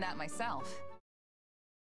could have seen that myself.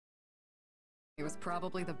 He was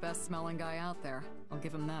probably the best smelling guy out there. I'll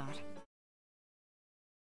give him that.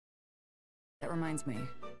 That reminds me.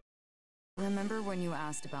 Remember when you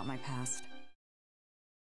asked about my past?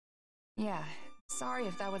 Yeah, sorry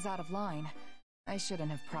if that was out of line. I shouldn't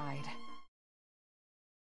have pried.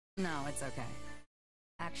 No, it's okay.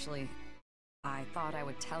 Actually, I thought I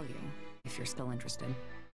would tell you, if you're still interested.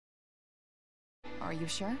 Are you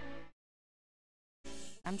sure?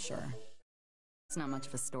 I'm sure. It's not much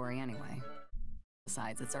of a story anyway.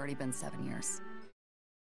 Besides, it's already been 7 years.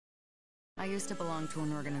 I used to belong to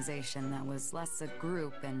an organization that was less a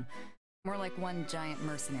group and more like one giant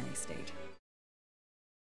mercenary state.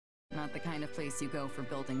 Not the kind of place you go for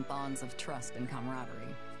building bonds of trust and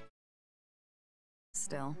camaraderie.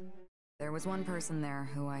 Still, there was one person there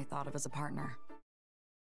who I thought of as a partner.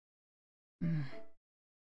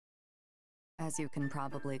 As you can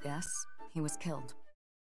probably guess, he was killed.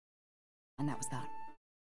 And that was that.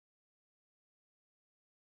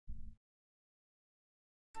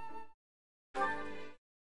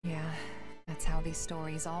 Yeah, that's how these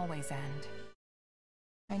stories always end.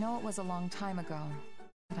 I know it was a long time ago,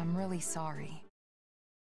 but I'm really sorry.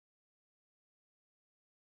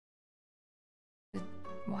 But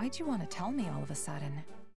why'd you want to tell me all of a sudden?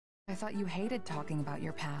 I thought you hated talking about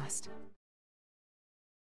your past.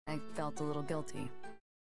 I felt a little guilty.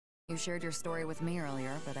 You shared your story with me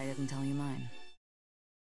earlier, but I didn't tell you mine.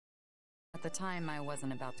 At the time, I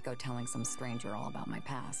wasn't about to go telling some stranger all about my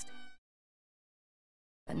past.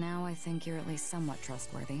 But now I think you're at least somewhat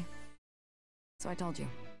trustworthy. So I told you.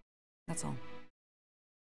 That's all.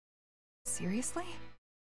 Seriously?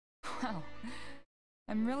 Wow.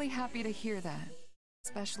 I'm really happy to hear that.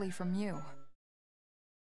 Especially from you.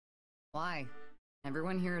 Why?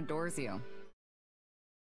 Everyone here adores you.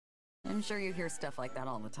 I'm sure you hear stuff like that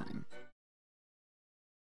all the time.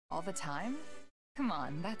 All the time? Come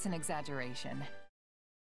on, that's an exaggeration.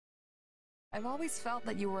 I've always felt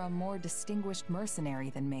that you were a more distinguished mercenary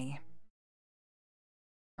than me.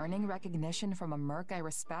 Earning recognition from a merc I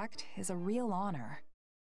respect is a real honor.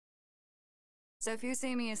 So if you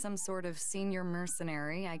see me as some sort of senior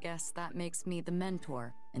mercenary, I guess that makes me the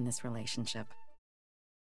mentor in this relationship.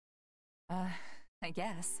 I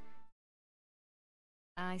guess.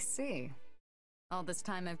 I see. All this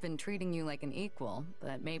time I've been treating you like an equal,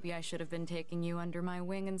 but maybe I should have been taking you under my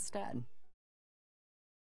wing instead.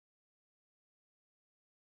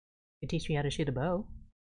 You teach me how to shoot a bow.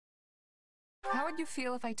 How would you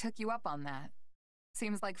feel if I took you up on that?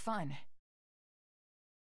 Seems like fun.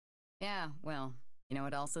 Yeah, well, you know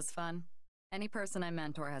what else is fun? Any person I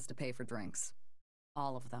mentor has to pay for drinks.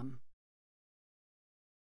 All of them.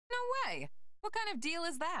 No way! What kind of deal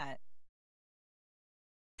is that?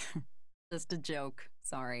 Just a joke,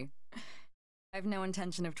 sorry. I have no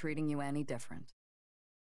intention of treating you any different.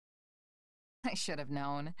 I should have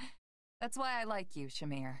known. That's why I like you,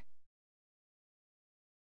 Shamir.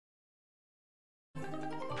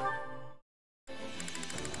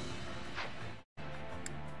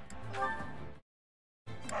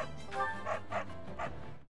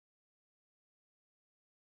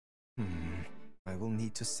 I will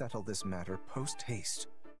need to settle this matter post-haste.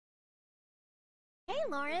 Hey,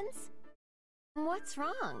 Lawrence. What's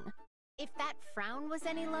wrong? If that frown was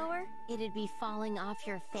any lower, it'd be falling off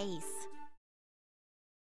your face.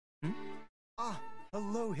 Ah,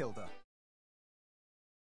 hello, Hilda.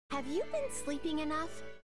 Have you been sleeping enough?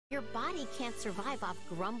 Your body can't survive off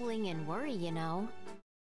grumbling and worry, you know.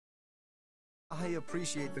 I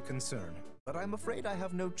appreciate the concern, but I'm afraid I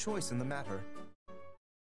have no choice in the matter.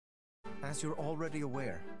 As you're already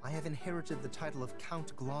aware, I have inherited the title of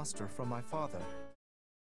Count Gloucester from my father.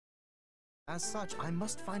 As such, I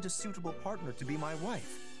must find a suitable partner to be my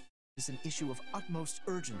wife. It is an issue of utmost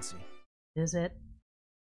urgency. Is it?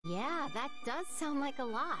 Yeah, that does sound like a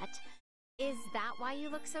lot. Is that why you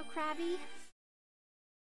look so crabby?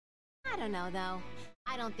 I don't know, though.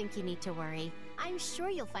 I don't think you need to worry. I'm sure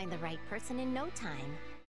you'll find the right person in no time.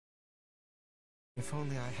 If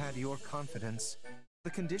only I had your confidence. The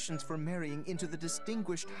conditions for marrying into the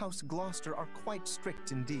distinguished House Gloucester are quite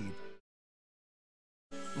strict indeed.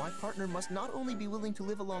 My partner must not only be willing to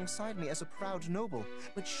live alongside me as a proud noble,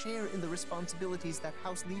 but share in the responsibilities that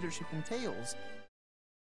house leadership entails.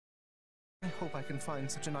 I hope I can find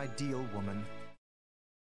such an ideal woman.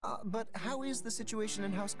 But how is the situation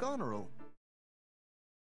in House Goneril?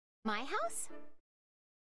 My house?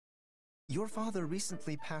 Your father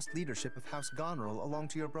recently passed leadership of House Goneril along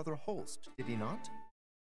to your brother Holst, did he not?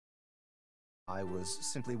 I was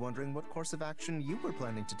simply wondering what course of action you were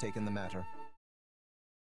planning to take in the matter.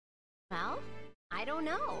 Well, I don't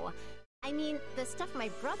know. I mean, the stuff my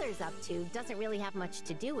brother's up to doesn't really have much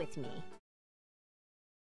to do with me.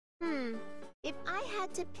 If I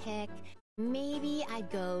had to pick, maybe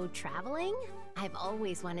I'd go traveling? I've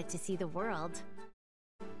always wanted to see the world.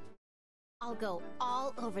 I'll go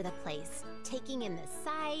all over the place, taking in the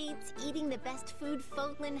sights, eating the best food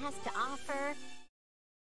Fodlan has to offer.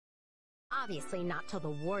 Obviously not till the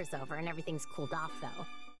war's over and everything's cooled off, though.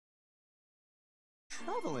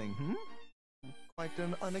 Traveling, Quite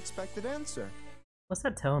an unexpected answer. What's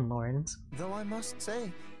that tone, Lawrence? Though I must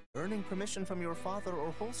say, earning permission from your father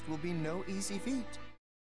or Holst will be no easy feat.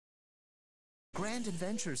 Grand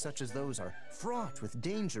adventures such as those are fraught with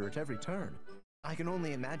danger at every turn. I can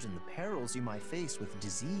only imagine the perils you might face with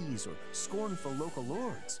disease or scornful local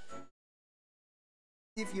lords.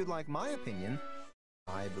 If you'd like my opinion,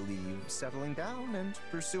 I believe settling down and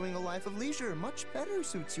pursuing a life of leisure much better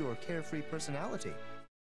suits your carefree personality.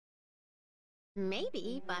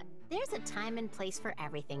 Maybe, but there's a time and place for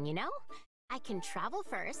everything, you know? I can travel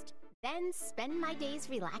first, then spend my days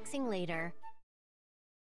relaxing later.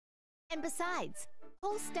 And besides,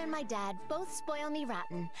 Holst and my dad both spoil me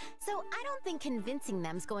rotten, so I don't think convincing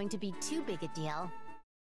them's going to be too big a deal.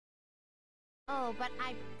 Oh, but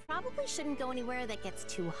I probably shouldn't go anywhere that gets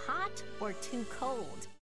too hot or too cold.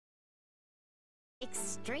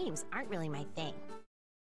 Extremes aren't really my thing.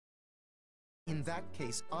 In that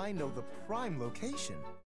case, I know the prime location.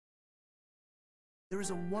 There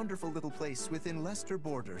is a wonderful little place within Leicester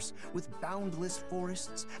borders, with boundless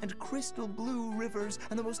forests and crystal blue rivers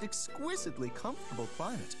and the most exquisitely comfortable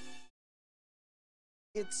climate.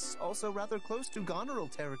 It's also rather close to Goneril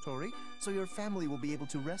territory, so your family will be able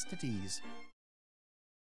to rest at ease.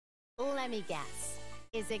 Let me guess.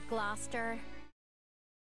 Is it Gloucester?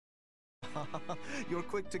 You're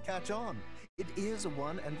quick to catch on. It is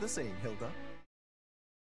one and the same, Hilda.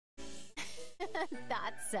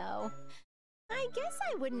 Thought so. I guess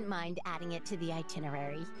I wouldn't mind adding it to the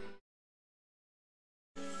itinerary.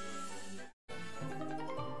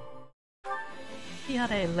 See how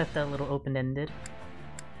they left that a little open-ended?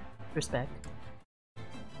 Respect.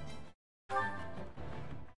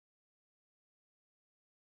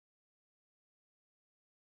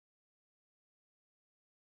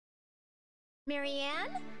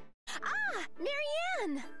 Marianne? Ah!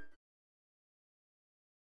 Marianne!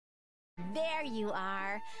 There you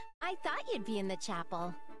are. I thought you'd be in the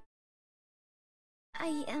chapel.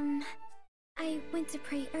 I went to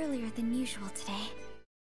pray earlier than usual today.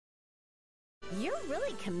 You're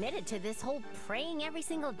really committed to this whole praying every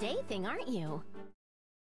single day thing, aren't you?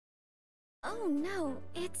 Oh no,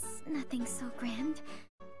 it's nothing so grand.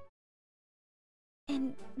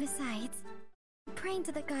 And besides, praying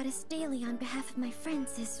to the goddess daily on behalf of my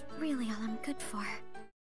friends is really all I'm good for.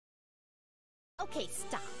 Okay,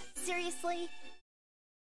 stop. Seriously?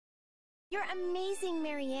 You're amazing,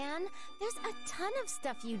 Marianne. There's a ton of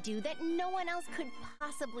stuff you do that no one else could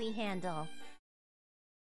possibly handle.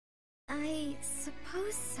 I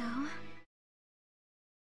suppose so.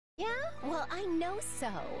 Yeah? Well, I know so.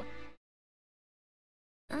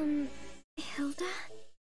 Hilda?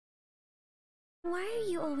 Why are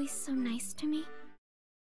you always so nice to me?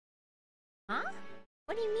 Huh?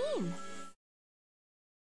 What do you mean?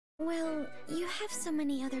 Well, you have so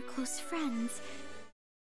many other close friends.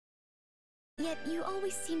 Yet you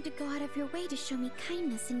always seem to go out of your way to show me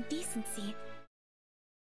kindness and decency.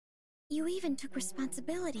 You even took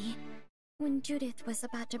responsibility when Judith was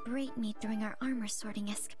about to berate me during our armor sorting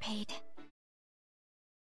escapade.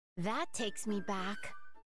 That takes me back.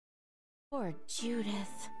 Poor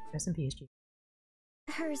Judith. Rest in peace, Judith.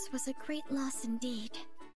 Hers was a great loss indeed.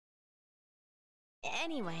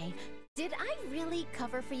 Anyway, did I really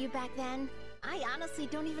cover for you back then? I honestly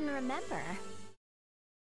don't even remember.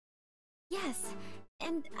 Yes,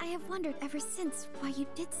 and I have wondered ever since why you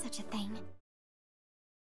did such a thing.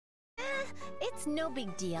 It's no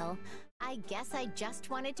big deal. I guess I just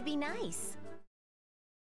wanted to be nice.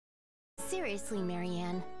 Seriously,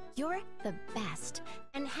 Marianne, you're the best,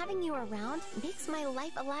 and having you around makes my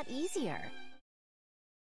life a lot easier.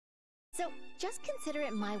 So just consider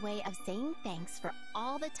it my way of saying thanks for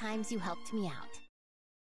all the times you helped me out.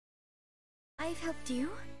 I've helped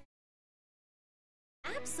you?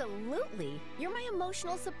 Absolutely! You're my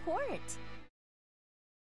emotional support.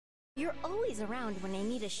 You're always around when I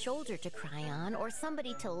need a shoulder to cry on or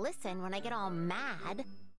somebody to listen when I get all mad.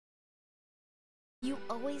 You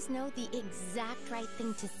always know the exact right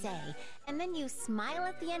thing to say, and then you smile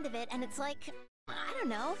at the end of it and it's like, I don't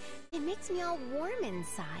know, it makes me all warm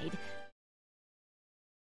inside.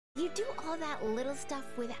 You do all that little stuff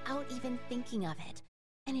without even thinking of it,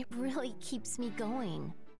 and it really keeps me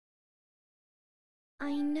going.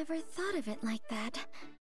 I never thought of it like that.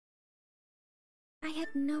 I had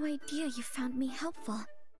no idea you found me helpful.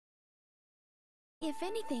 If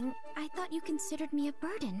anything, I thought you considered me a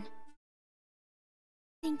burden.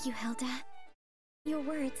 Thank you, Hilda. Your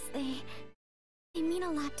words, they mean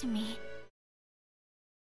a lot to me.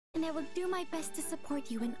 And I will do my best to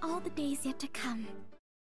support you in all the days yet to come.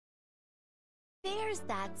 There's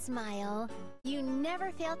that smile. You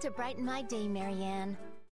never fail to brighten my day, Marianne.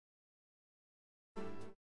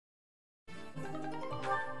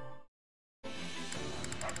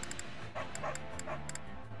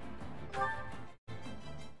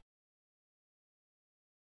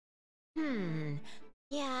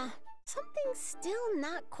 Yeah, something's still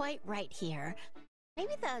not quite right here.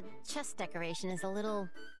 Maybe the chest decoration is a little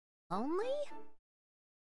lonely?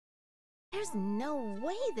 There's no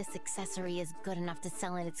way this accessory is good enough to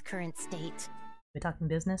sell in its current state. We talking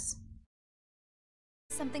business?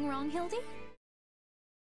 Something wrong, Hildy?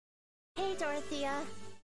 Hey, Dorothea.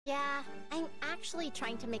 Yeah, I'm actually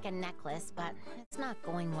trying to make a necklace, but it's not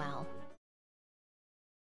going well.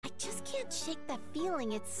 I just can't shake that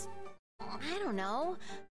feeling. It's, I don't know,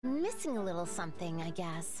 missing a little something, I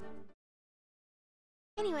guess.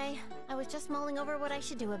 Anyway, I was just mulling over what I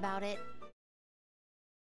should do about it.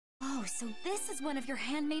 Oh, so this is one of your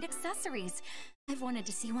handmade accessories. I've wanted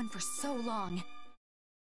to see one for so long.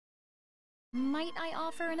 Might I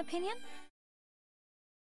offer an opinion?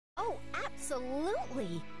 Oh,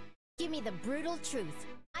 absolutely! Give me the brutal truth.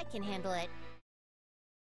 I can handle it.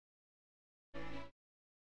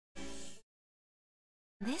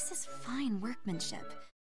 This is fine workmanship.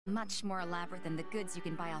 Much more elaborate than the goods you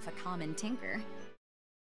can buy off a common tinker.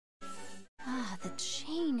 Ah, the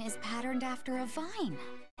chain is patterned after a vine.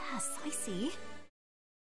 Yes, I see.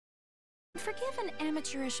 Forgive an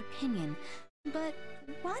amateurish opinion, but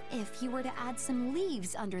what if you were to add some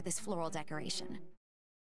leaves under this floral decoration?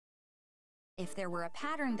 If there were a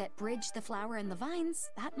pattern that bridged the flower and the vines,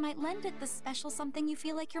 that might lend it the special something you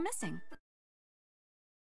feel like you're missing.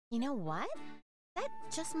 You know what? That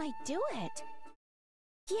just might do it.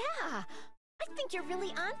 Yeah! I think you're really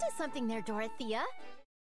onto something there, Dorothea.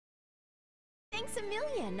 Thanks a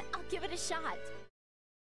million. I'll give it a shot.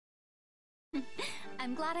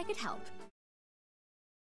 I'm glad I could help.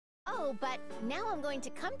 Oh, but now I'm going to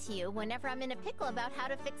come to you whenever I'm in a pickle about how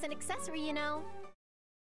to fix an accessory, you know.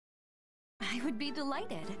 I would be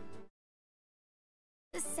delighted.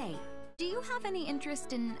 Say, do you have any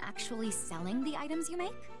interest in actually selling the items you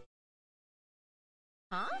make?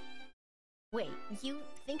 Huh? Wait, you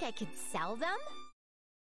think I could sell them?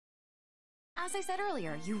 As I said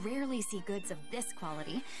earlier, you rarely see goods of this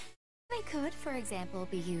quality. They could, for example,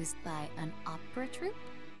 be used by an opera troupe.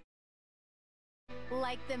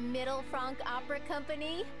 Like the Middle Franc Opera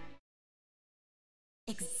Company?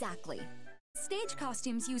 Exactly. Stage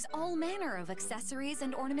costumes use all manner of accessories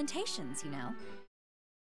and ornamentations, you know.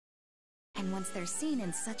 And once they're seen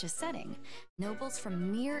in such a setting, nobles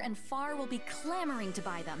from near and far will be clamoring to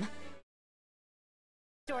buy them.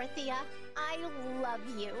 Dorothea, I love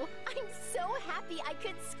you. I'm so happy I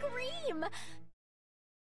could scream.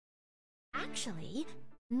 Actually,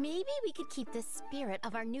 maybe we could keep the spirit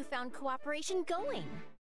of our newfound cooperation going.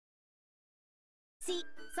 See,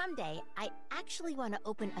 someday I actually want to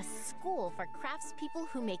open a school for craftspeople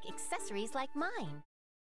who make accessories like mine.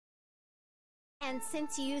 And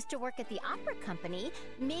since you used to work at the opera company,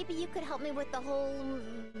 maybe you could help me with the whole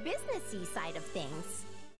businessy side of things.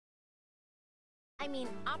 I mean,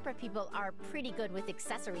 opera people are pretty good with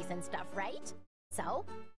accessories and stuff, right? So,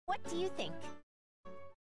 what do you think?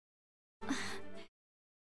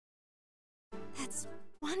 That's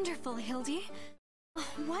wonderful, Hildy.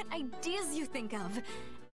 What ideas you think of!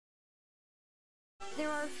 There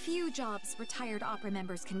are few jobs retired opera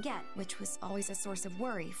members can get, which was always a source of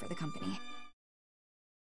worry for the company.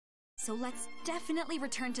 So let's definitely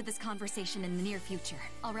return to this conversation in the near future,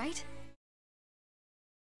 all right?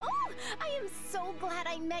 Oh, I am so glad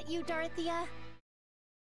I met you, Dorothea.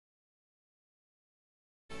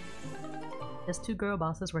 Just two girl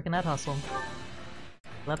bosses working at Hustle.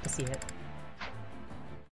 Love to see it.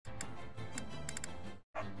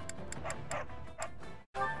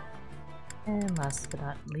 And last but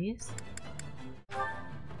not least,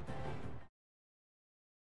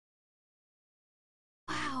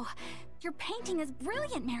 Wow, your painting is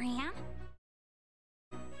brilliant, Marianne.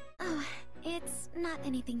 Oh, it's not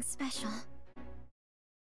anything special.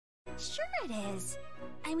 Sure it is.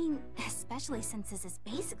 I mean, especially since this is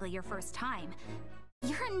basically your first time.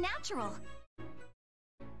 You're a natural.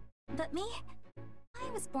 But me? I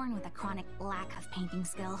was born with a chronic lack of painting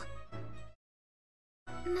skill.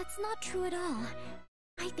 That's not true at all.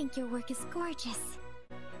 I think your work is gorgeous.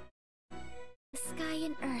 The sky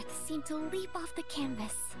and earth seem to leap off the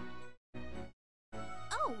canvas.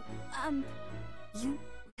 Oh, you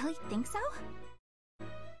really think so?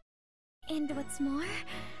 And what's more,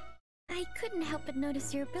 I couldn't help but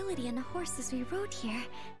notice your ability on the horses we rode here.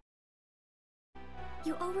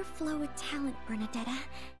 You overflow with talent, Bernadetta.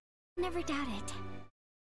 Never doubt it.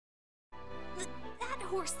 That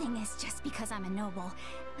horse thing is just because I'm a noble.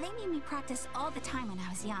 They made me practice all the time when I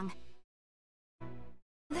was young.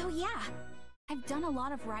 Though yeah, I've done a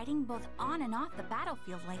lot of riding both on and off the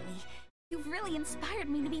battlefield lately. You've really inspired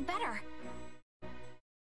me to be better.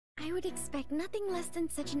 I would expect nothing less than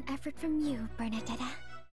such an effort from you, Bernadetta.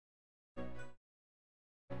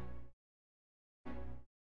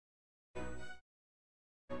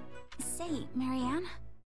 Say, Marianne,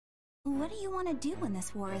 what do you want to do when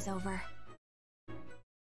this war is over?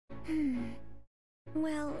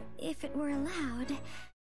 Well, if it were allowed,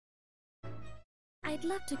 I'd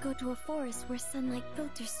love to go to a forest where sunlight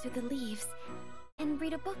filters through the leaves and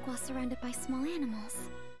read a book while surrounded by small animals.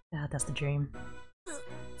 yeah, that's the dream.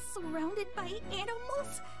 Surrounded by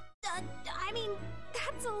animals? I mean,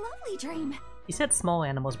 that's a lovely dream. You said small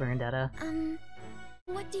animals, Bernadetta.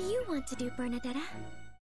 What do you want to do, Bernadetta?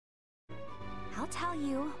 I'll tell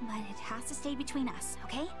you, but it has to stay between us,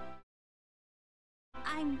 okay?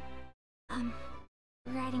 I'm,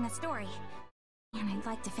 writing a story, and I'd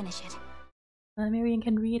like to finish it. Marian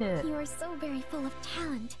can read it. You are so very full of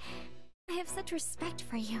talent. I have such respect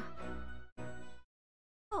for you.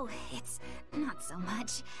 Oh, it's not so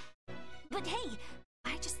much. But hey,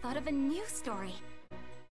 I just thought of a new story.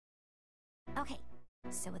 Okay,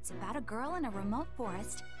 so it's about a girl in a remote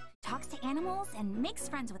forest who talks to animals and makes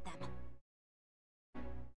friends with them.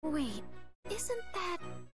 Wait, isn't that...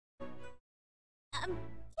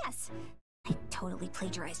 Yes. I totally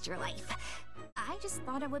plagiarized your life. I just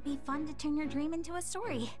thought it would be fun to turn your dream into a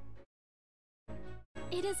story.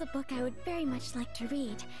 It is a book I would very much like to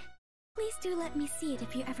read. Please do let me see it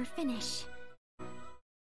if you ever finish.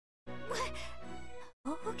 What?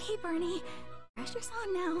 Oh, okay, Bernie. Pressure's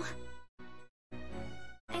on now.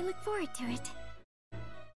 I look forward to it.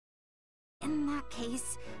 In that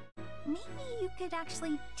case, maybe you could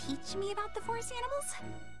actually teach me about the forest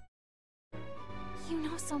animals? You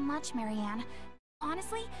know so much, Marianne.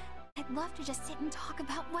 Honestly, I'd love to just sit and talk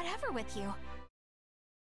about whatever with you.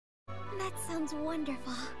 That sounds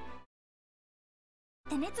wonderful.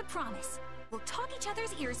 Then it's a promise. We'll talk each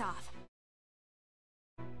other's ears off.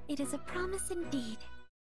 It is a promise indeed.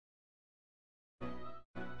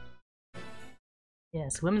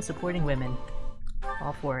 Yes, women supporting women.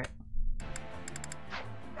 All for it.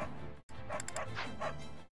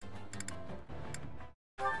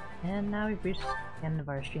 And now we've reached the end of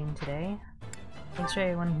our stream today. Thanks for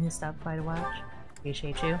everyone who stopped by to watch.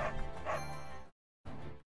 Appreciate you.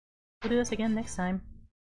 We'll do this again next time.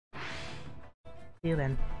 See you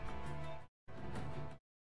then.